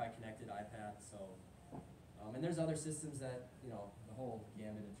 It's Wi-Fi connected iPad, so, and there's other systems that, you know, the whole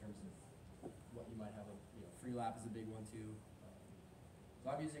gamut in terms of what you might have, free lap is a big one too. So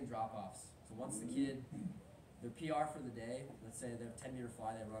I'm using drop-offs. So once the kid, their PR for the day, let's say they have a 10-meter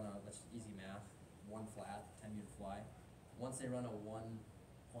fly, they run let's easy math, 1 flat, 10-meter fly. Once they run a 1.1,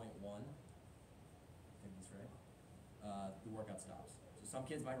 I think that's right, the workout stops. So some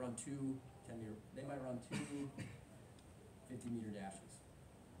kids might run 2 10-meter, they might run 2 50-meter dashes,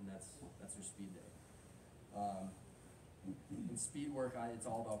 and that's their speed day. In speed work, it's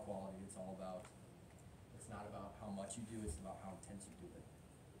all about quality. It's not about how much you do, it's about how intense you do it.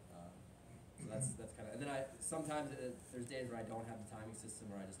 So that's kind of, and then sometimes there's days where I don't have the timing system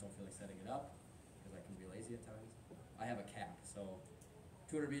or I just don't feel like setting it up because I can be lazy at times. I have a cap, so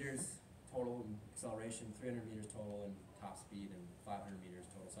 200 meters, total acceleration, 300 meters total, and top speed, and 500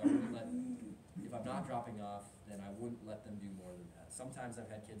 meters total. So I wouldn't let, if I'm not dropping off, then I wouldn't let them do more than that. Sometimes I've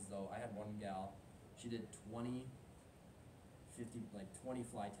had kids though, I had one gal, she did 20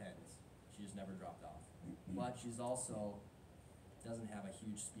 fly 10s. She just never dropped off. But she's also, doesn't have a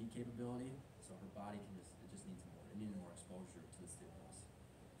huge speed capability, so her body can it just needs more, it needed more exposure to the stimulus.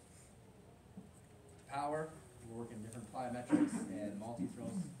 Power, we're working different plyometrics and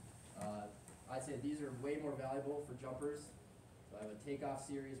multi-throws. I'd say these are way more valuable for jumpers. So I have a takeoff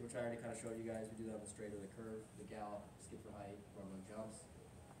series, which I already kind of showed you guys. We do that on the straight or the curve. The gal, skip for height, run jumps.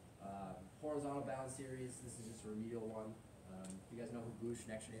 Horizontal bound series, this is just a remedial one. You guys know who Goosh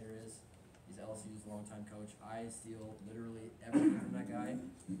Nextionator is? He's LSU's longtime coach. I steal literally everything from that guy.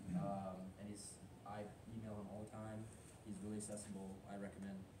 And I email him all the time. He's really accessible. I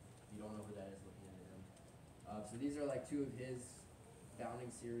recommend, if you don't know who that is, looking into him. So these are like two of his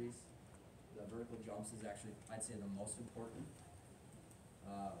bounding series. The vertical jumps is actually, I'd say, the most important.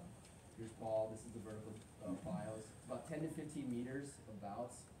 Here's Paul. This is the vertical plyos. About 10 to 15 meters of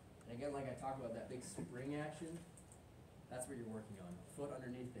bouts. And again, like I talked about, that big spring action, that's what you're working on. Foot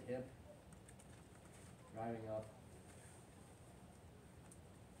underneath the hip, driving up.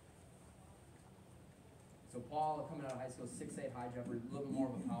 So Paul, coming out of high school, 6'8" high jumper, a little bit more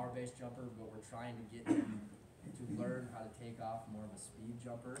of a power-based jumper, but we're trying to get him to learn how to take off more of a speed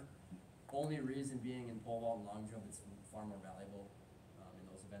jumper. Only reason being in pole vault and long jump, it's far more valuable in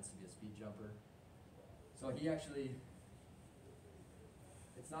those events to be a speed jumper. So he actually,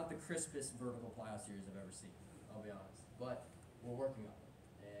 it's not the crispest vertical plyo series I've ever seen, I'll be honest, but we're working on it.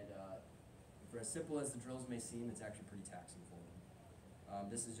 And for as simple as the drills may seem, it's actually pretty taxing for him.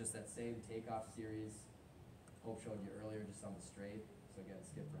 This is just that same takeoff series Hope showed you earlier, just on the straight. So again,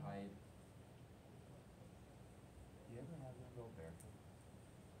 skip for height. Do you ever have them go barefoot?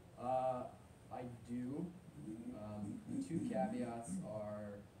 I do. Two caveats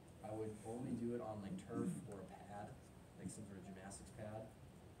are, I would only do it on like turf or a pad, like some sort of gymnastics pad,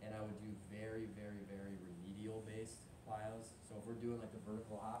 and I would do very, very, very remedial based plyos. So if we're doing like the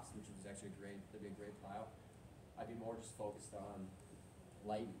vertical hops, which is actually that'd be a great plyo, I'd be more just focused on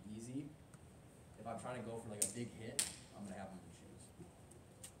light and easy. If I'm trying to go for like a big hit, I'm gonna have them in shoes. Do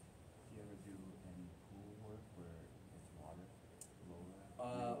you ever do any pool work where it's water,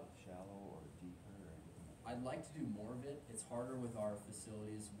 lower, shallow or deeper or anything like that? I'd like to do more of it. It's harder with our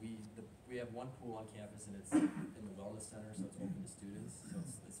facilities. We have one pool on campus and it's in the wellness center, so it's open to students. So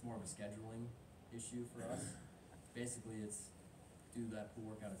it's more of a scheduling issue for us. Basically, it's do that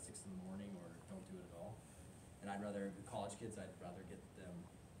pool workout at 6 in the morning or don't do it at all. And I'd rather, with college kids, I'd rather get them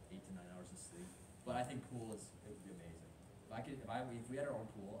 8 to 9 hours of sleep. But I think pool it would be amazing. If we had our own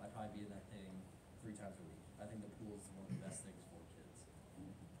pool, I'd probably be in that thing 3 times a week. I think the pool is one of the best things for kids.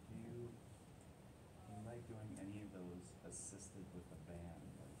 Do you like doing any of those assisted with a band,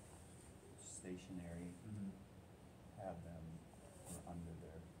 like stationary, have them or under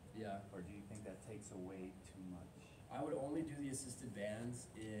there? Yeah. Or do you think that takes away too much? I would only do the assisted bands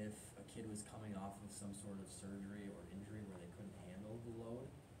if a kid was coming off of some sort of surgery or injury where they couldn't handle the load.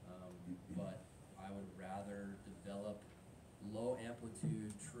 But I would rather develop low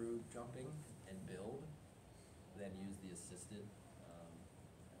amplitude true jumping and build than use the assisted.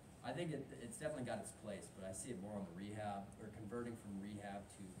 I think it's definitely got its place, but I see it more on the rehab or converting from rehab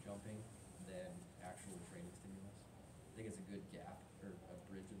to jumping than actual training stimulus. I think it's a good gap or a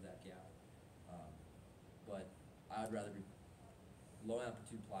bridge of that gap. But I would rather be low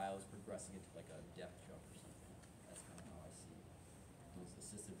amplitude plyos progressing into like a depth jump or something. That's kind of how I see it. Those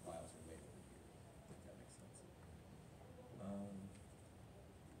assisted plyos are way over here, if that makes sense.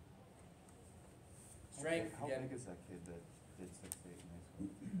 Strength, How again. big is that kid that did 6'8" in high school?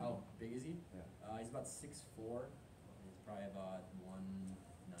 How big is he? Yeah. He's about 6'4". He's probably about 190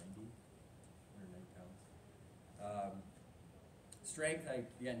 pounds. Strength,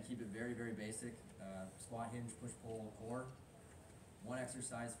 again, keep it very, very basic. Squat, hinge, push, pull, core. 1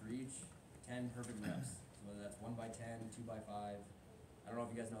 exercise for each, 10 perfect reps. So whether that's 1x10, 2x5. I don't know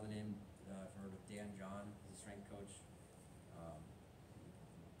if you guys know the name, I've heard of Dan John, he's a strength coach.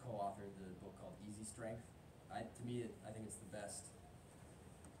 Co-authored the book called Easy Strength. To me, I think it's the best.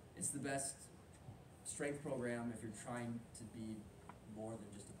 It's the best strength program if you're trying to be more than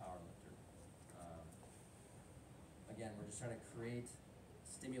just a power lifter. Again, we're just trying to create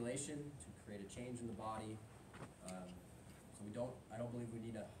stimulation to create a change in the body. So I don't believe we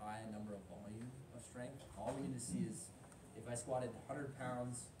need a high number of volume of strength. All we need to see is if I squatted 100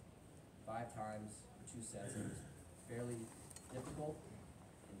 pounds 5 times for 2 sets, it was fairly difficult.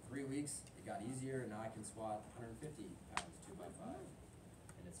 In 3 weeks, it got easier, and now I can squat 150 pounds 2x5,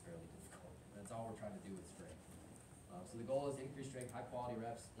 and it's fairly difficult. That's all we're trying to do with strength. So the goal is increase strength, high quality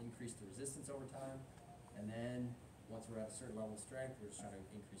reps, increase the resistance over time, and then once we're at a certain level of strength, we're just trying to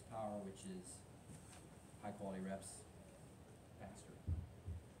increase power, which is high quality reps faster.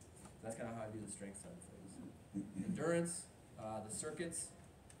 That's kind of how I do the strength side of things. Endurance, the circuits,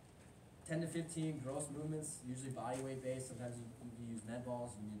 10 to 15 gross movements, usually body weight based. Sometimes you use med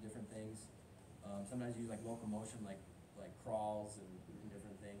balls, you do different things. Sometimes you use like locomotion, like crawls and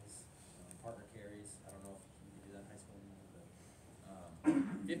different things. Partner carries. I don't know if you can do that in high school anymore, but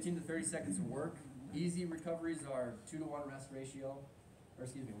 15 to 30 seconds of work. Easy recoveries are 2 to 1 rest ratio, or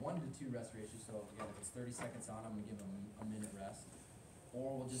excuse me, 1 to 2 rest ratio. So again, if it's 30 seconds on, I'm gonna give them a minute rest.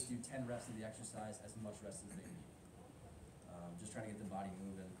 Or we'll just do 10 reps of the exercise, as much rest as they need. Just trying to get the body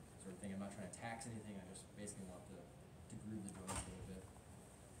moving, sort of thing. I'm not trying to tax anything, I just basically want to groove the joints a little bit.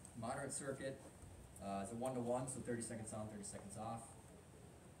 Moderate circuit, it's a 1 to 1, so 30 seconds on, 30 seconds off.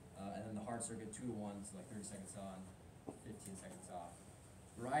 And then the hard circuit, 2 to 1, so like 30 seconds on, 15 seconds off.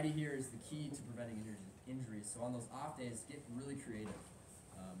 Variety here is the key to preventing injuries. So on those off days, get really creative.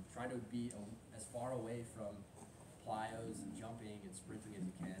 Try to be as far away from plyos and jumping and sprinting as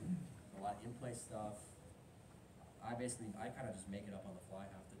you can. A lot of in-place stuff. I kind of just make it up on the fly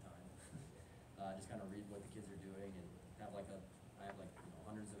half the time. Just kind of read what the kids are doing and I have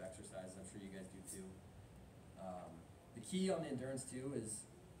hundreds of exercises. I'm sure you guys do too. The key on the endurance too is,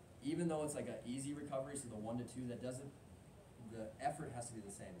 even though it's like an easy recovery, so the 1 to 2, the effort has to be the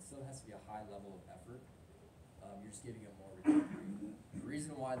same. It still has to be a high level of effort. You're just giving it more recovery. The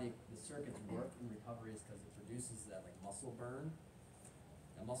reason why the circuits work in recovery is because it produces that like muscle burn.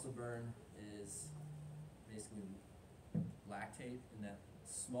 And muscle burn is basically lactate, and that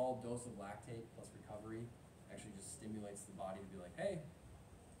small dose of lactate plus recovery actually just stimulates the body to be like, hey,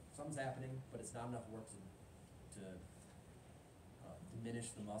 something's happening, but it's not enough work to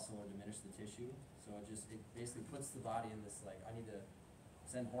diminish the muscle or diminish the tissue. So it basically puts the body in this like, I need to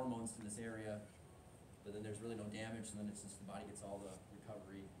send hormones to this area, but then there's really no damage, and then it's just the body gets all the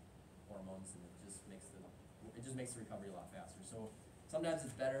recovery hormones, and it just makes the recovery a lot faster. So sometimes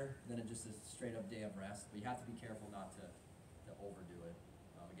it's better than just a straight up day of rest, but you have to be careful not to overdo it.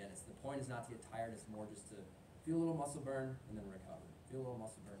 Again, the point is not to get tired, it's more just to feel a little muscle burn and then recover. Feel a little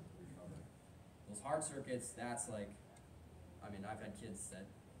muscle burn and recover. Those hard circuits, that's like, I've had kids that,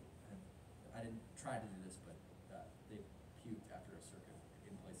 I didn't try to do this, but they puked after a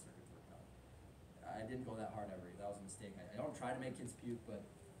in-place circuit workout. I didn't go that hard that was a mistake. I don't try to make kids puke, but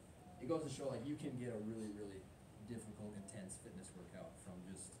it goes to show like you can get a really, really difficult, intense fitness workout from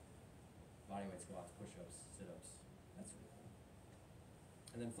just bodyweight squats, push-ups, sit-ups, that sort of thing.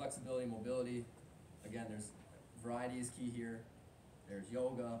 And then flexibility, mobility. Again, there's variety is key here. There's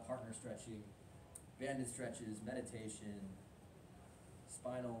yoga, partner stretching, banded stretches, meditation,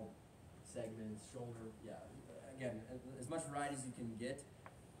 spinal segments, shoulder. Yeah, again, as much variety as you can get.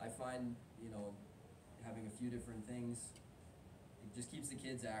 I find, having a few different things, it just keeps the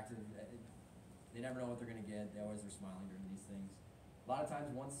kids active. They never know what they're going to get. They always are smiling during these things. A lot of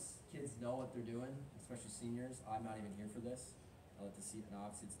times, once kids know what they're doing, especially seniors, I'm not even here for this. I let the now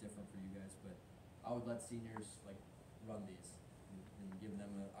obviously it's different for you guys, but I would let seniors run these and give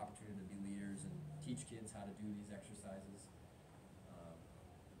them an opportunity to be leaders and teach kids how to do these exercises.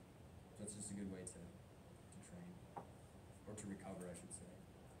 So it's just a good way to train, or to recover, I should say.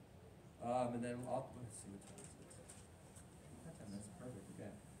 And then let's see what time is it. That 10 minutes, perfect.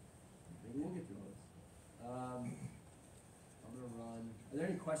 Okay. Maybe we'll get through this. I'm gonna run. Are there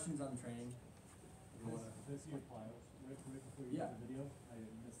any questions on the training? Can I see your plyos right before you Yeah. do the video? I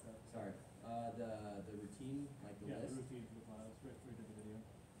missed that. Sorry. The routine, like the Yeah, list. the routine for the plyos right before you did the video.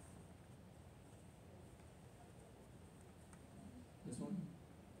 This one.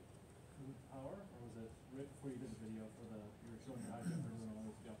 Was it power, or was it right before you did the video for you were showing your high jump or doing all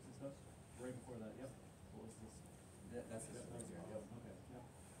those jumps and stuff? Right before that, yep. What was this? That's this one here. Yep. Okay, yep.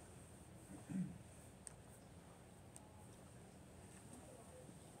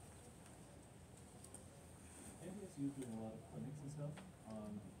 ABSU is doing a lot of clinics and stuff.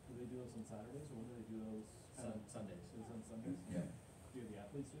 Do they do those on Saturdays, or when do they do those? Sundays. So it's on Sundays? Yeah. Do the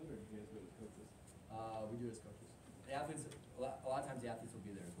athletes do it, or do you guys do it as coaches? We do it as coaches. The athletes, a lot of times the athletes will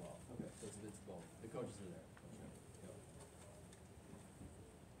be there as well. Okay. So it's both. The coaches are there. Yep.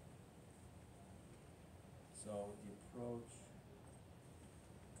 So the approach.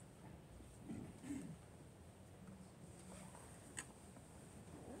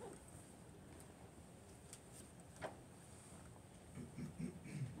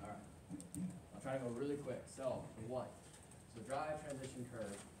 All right. I'll try to go really quick. So the one. So drive, transition,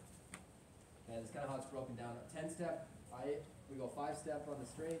 curve. And it's kind of how it's broken down. 10-step, we go 5-step on the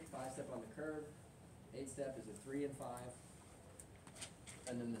straight, 5-step on the curve, 8-step is a 3 and 5,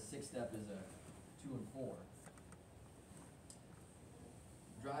 and then the 6-step is a 2 and 4.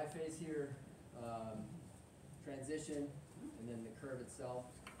 Drive phase here, transition, and then the curve itself.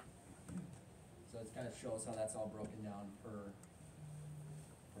 So it kind of shows how that's all broken down per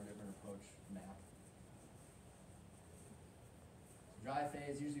different approach map. Drive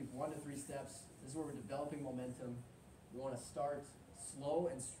phase, usually 1 to 3 steps. This is where we're developing momentum. We want to start slow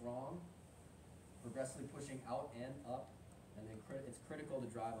and strong, progressively pushing out and up, and then it's critical to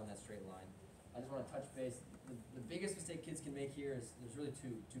drive on that straight line. I just want to touch base. The biggest mistake kids can make here is, there's really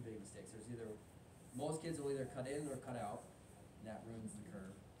two big mistakes. There's either, most kids will either cut in or cut out, and that ruins the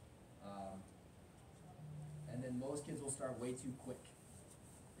curve. And then most kids will start way too quick.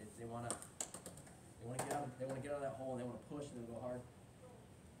 They want to get out of that hole, and they want to push and then go hard.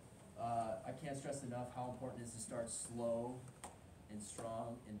 I can't stress enough how important it is to start slow and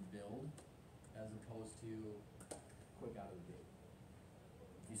strong and build, as opposed to quick out of the gate.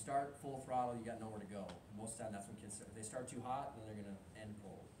 If you start full throttle, you got nowhere to go. Most of the time, that's when kids start. If they start too hot, then they're gonna end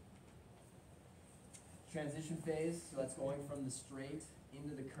cold. Transition phase, so that's going from the straight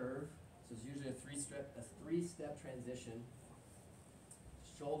into the curve. So it's usually a three-step transition.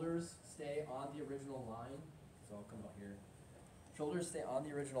 Shoulders stay on the original line. So I'll come out here. Shoulders stay on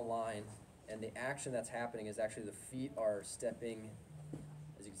the original line, and the action that's happening is actually the feet are stepping.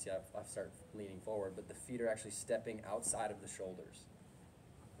 As you can see, I've started leaning forward, but the feet are actually stepping outside of the shoulders.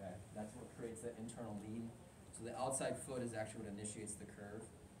 Okay, that's what creates that internal lean. So the outside foot is actually what initiates the curve.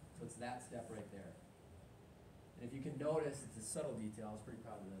 So it's that step right there. And if you can notice, it's a subtle detail. I was pretty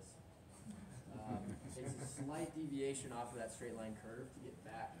proud of this. It's a slight deviation off of that straight line curve to get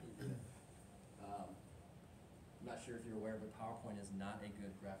back into it. I'm not sure if you're aware, but PowerPoint is not a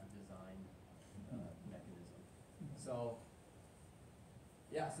good graphic design mechanism. So,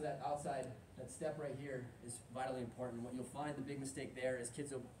 yeah, so that outside, that step right here is vitally important. What you'll find, the big mistake there is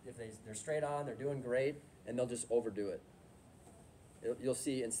kids will, if they're straight on, they're doing great, and they'll just overdo it. You'll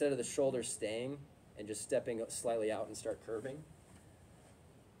see, instead of the shoulders staying and just stepping slightly out and start curving,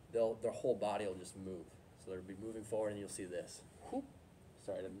 their whole body will just move. So they'll be moving forward, and you'll see this. Whoop.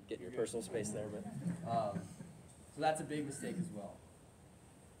 Sorry, I'm getting your personal space there, but so that's a big mistake as well.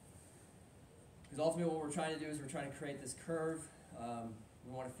 Because ultimately, what we're trying to do is we're trying to create this curve.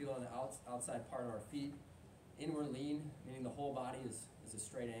 We want to feel on the outside part of our feet. Inward lean, meaning the whole body is a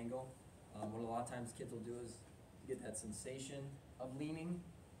straight angle. What a lot of times kids will do is, to get that sensation of leaning,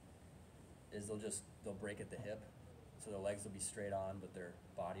 is they'll break at the hip. So their legs will be straight on, but their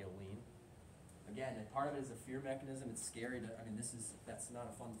body will lean. Again, and part of it is a fear mechanism. It's scary that's not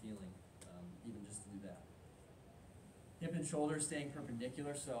a fun feeling, even just to do that. Hip and shoulders staying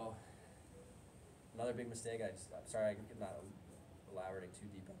perpendicular. So another big mistake, I'm sorry I'm not elaborating too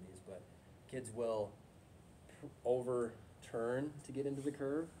deep on these, but kids will overturn to get into the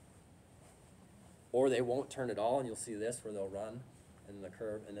curve, or they won't turn at all, and you'll see this where they'll run and the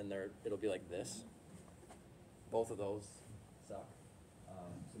curve, and then it'll be like this. Both of those suck.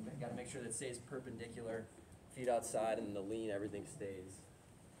 So you got to make sure that it stays perpendicular, feet outside, and the lean, everything stays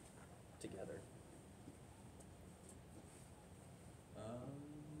together.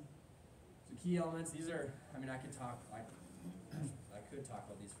 So key elements, these are, I could talk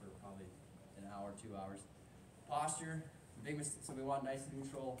about these for probably an hour, 2 hours. Posture, the big mistake, so we want nice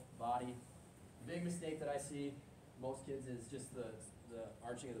neutral body. The big mistake that I see most kids is just the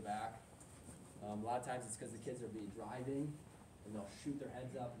arching of the back. A lot of times it's because the kids will be driving and they'll shoot their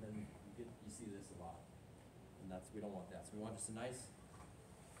heads up, and then you see this a lot. And we don't want that. So we want just a nice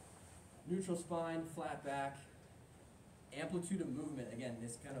neutral spine, flat back, amplitude of movement. Again,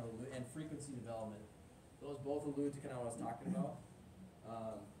 this kind of, and frequency development. Those both allude to kind of what I was talking about.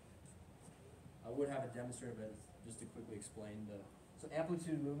 I would have it demonstrated, but just to quickly explain so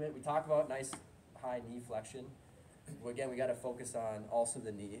amplitude of movement, we talk about nice high knee flexion. Well, again, we got to focus on also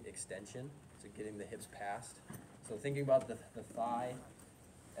the knee extension, so getting the hips past. So thinking about the thigh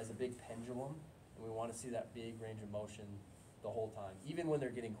as a big pendulum, and we want to see that big range of motion the whole time, even when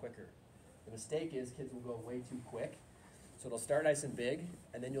they're getting quicker. The mistake is kids will go way too quick. So it'll start nice and big,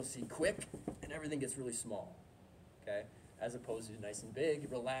 and then you'll see quick, and everything gets really small, okay? As opposed to nice and big,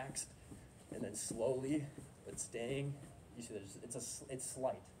 relaxed, and then slowly, but staying. You see, it's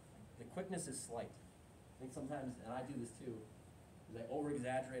slight. The quickness is slight. I think sometimes, and I do this too, is I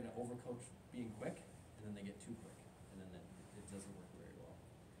over-exaggerate and over-coach being quick, and then they get too quick, and then it doesn't work very well.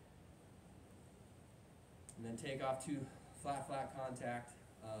 And then take off to flat contact,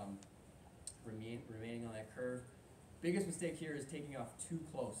 remaining on that curve. Biggest mistake here is taking off too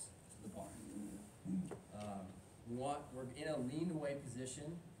close to the bar. we're in a leaned away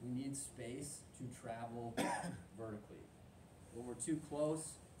position, we need space to travel vertically. When we're too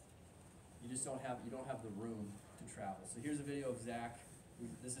close, you don't have the room to travel. So here's a video of Zach.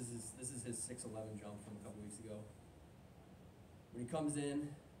 This is his 6'11" jump from a couple weeks ago. When he comes in,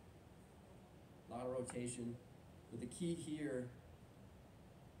 a lot of rotation. But the key here,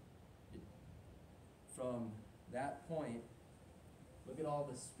 from that point, look at all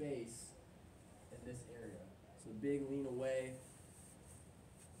the space in this area. So big lean away.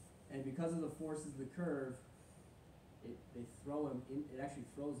 And because of the forces of the curve, it actually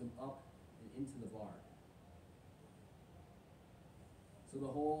throws him up and into the bar. So the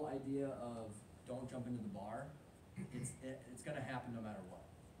whole idea of don't jump into the bar, it's gonna happen no matter what.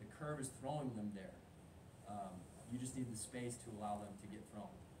 The curve is throwing them there. You just need the space to allow them to get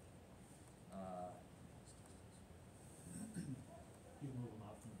thrown. You move him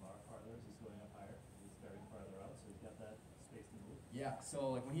out from the bar farther as he's going up higher, he's starting farther out, so he's got that space to move. Yeah,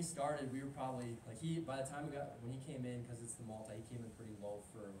 so like when he started, we were probably, like by the time when he came in, cause it's the multi, he came in pretty low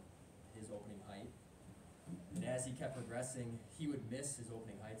for his opening height. And as he kept progressing, he would miss his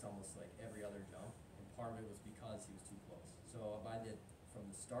opening heights almost like every other jump, and part of it was because he was too close. So from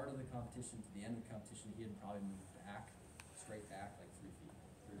the start of the competition to the end of the competition, he had probably moved back, straight back, like 3 feet,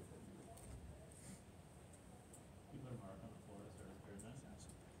 3 or 4 feet. You put a mark on the floor to start his pyramid?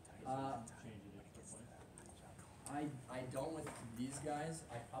 Change it extra point? I don't with these guys.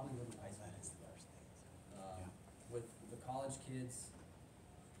 I probably would with high school kids though. With the college kids,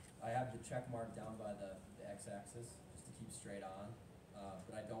 I have the check mark down by the x-axis just to keep straight on,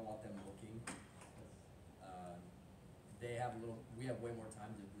 but I don't want them looking. We have way more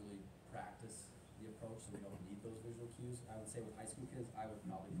time to really practice the approach, so we don't need those visual cues. I would say with high school kids, I would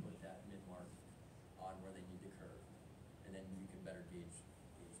probably put that mid mark on where they need the curve, and then you can better gauge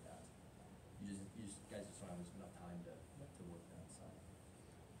that. You guys just don't have enough time to work that side.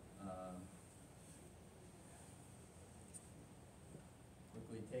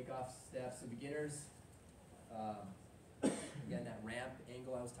 Quickly, takeoff steps. So beginners, again, that ramp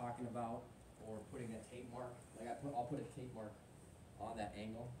angle I was talking about, or putting a tape mark. Like I'll put a tape mark on that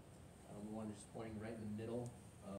angle. The one just pointing right in the middle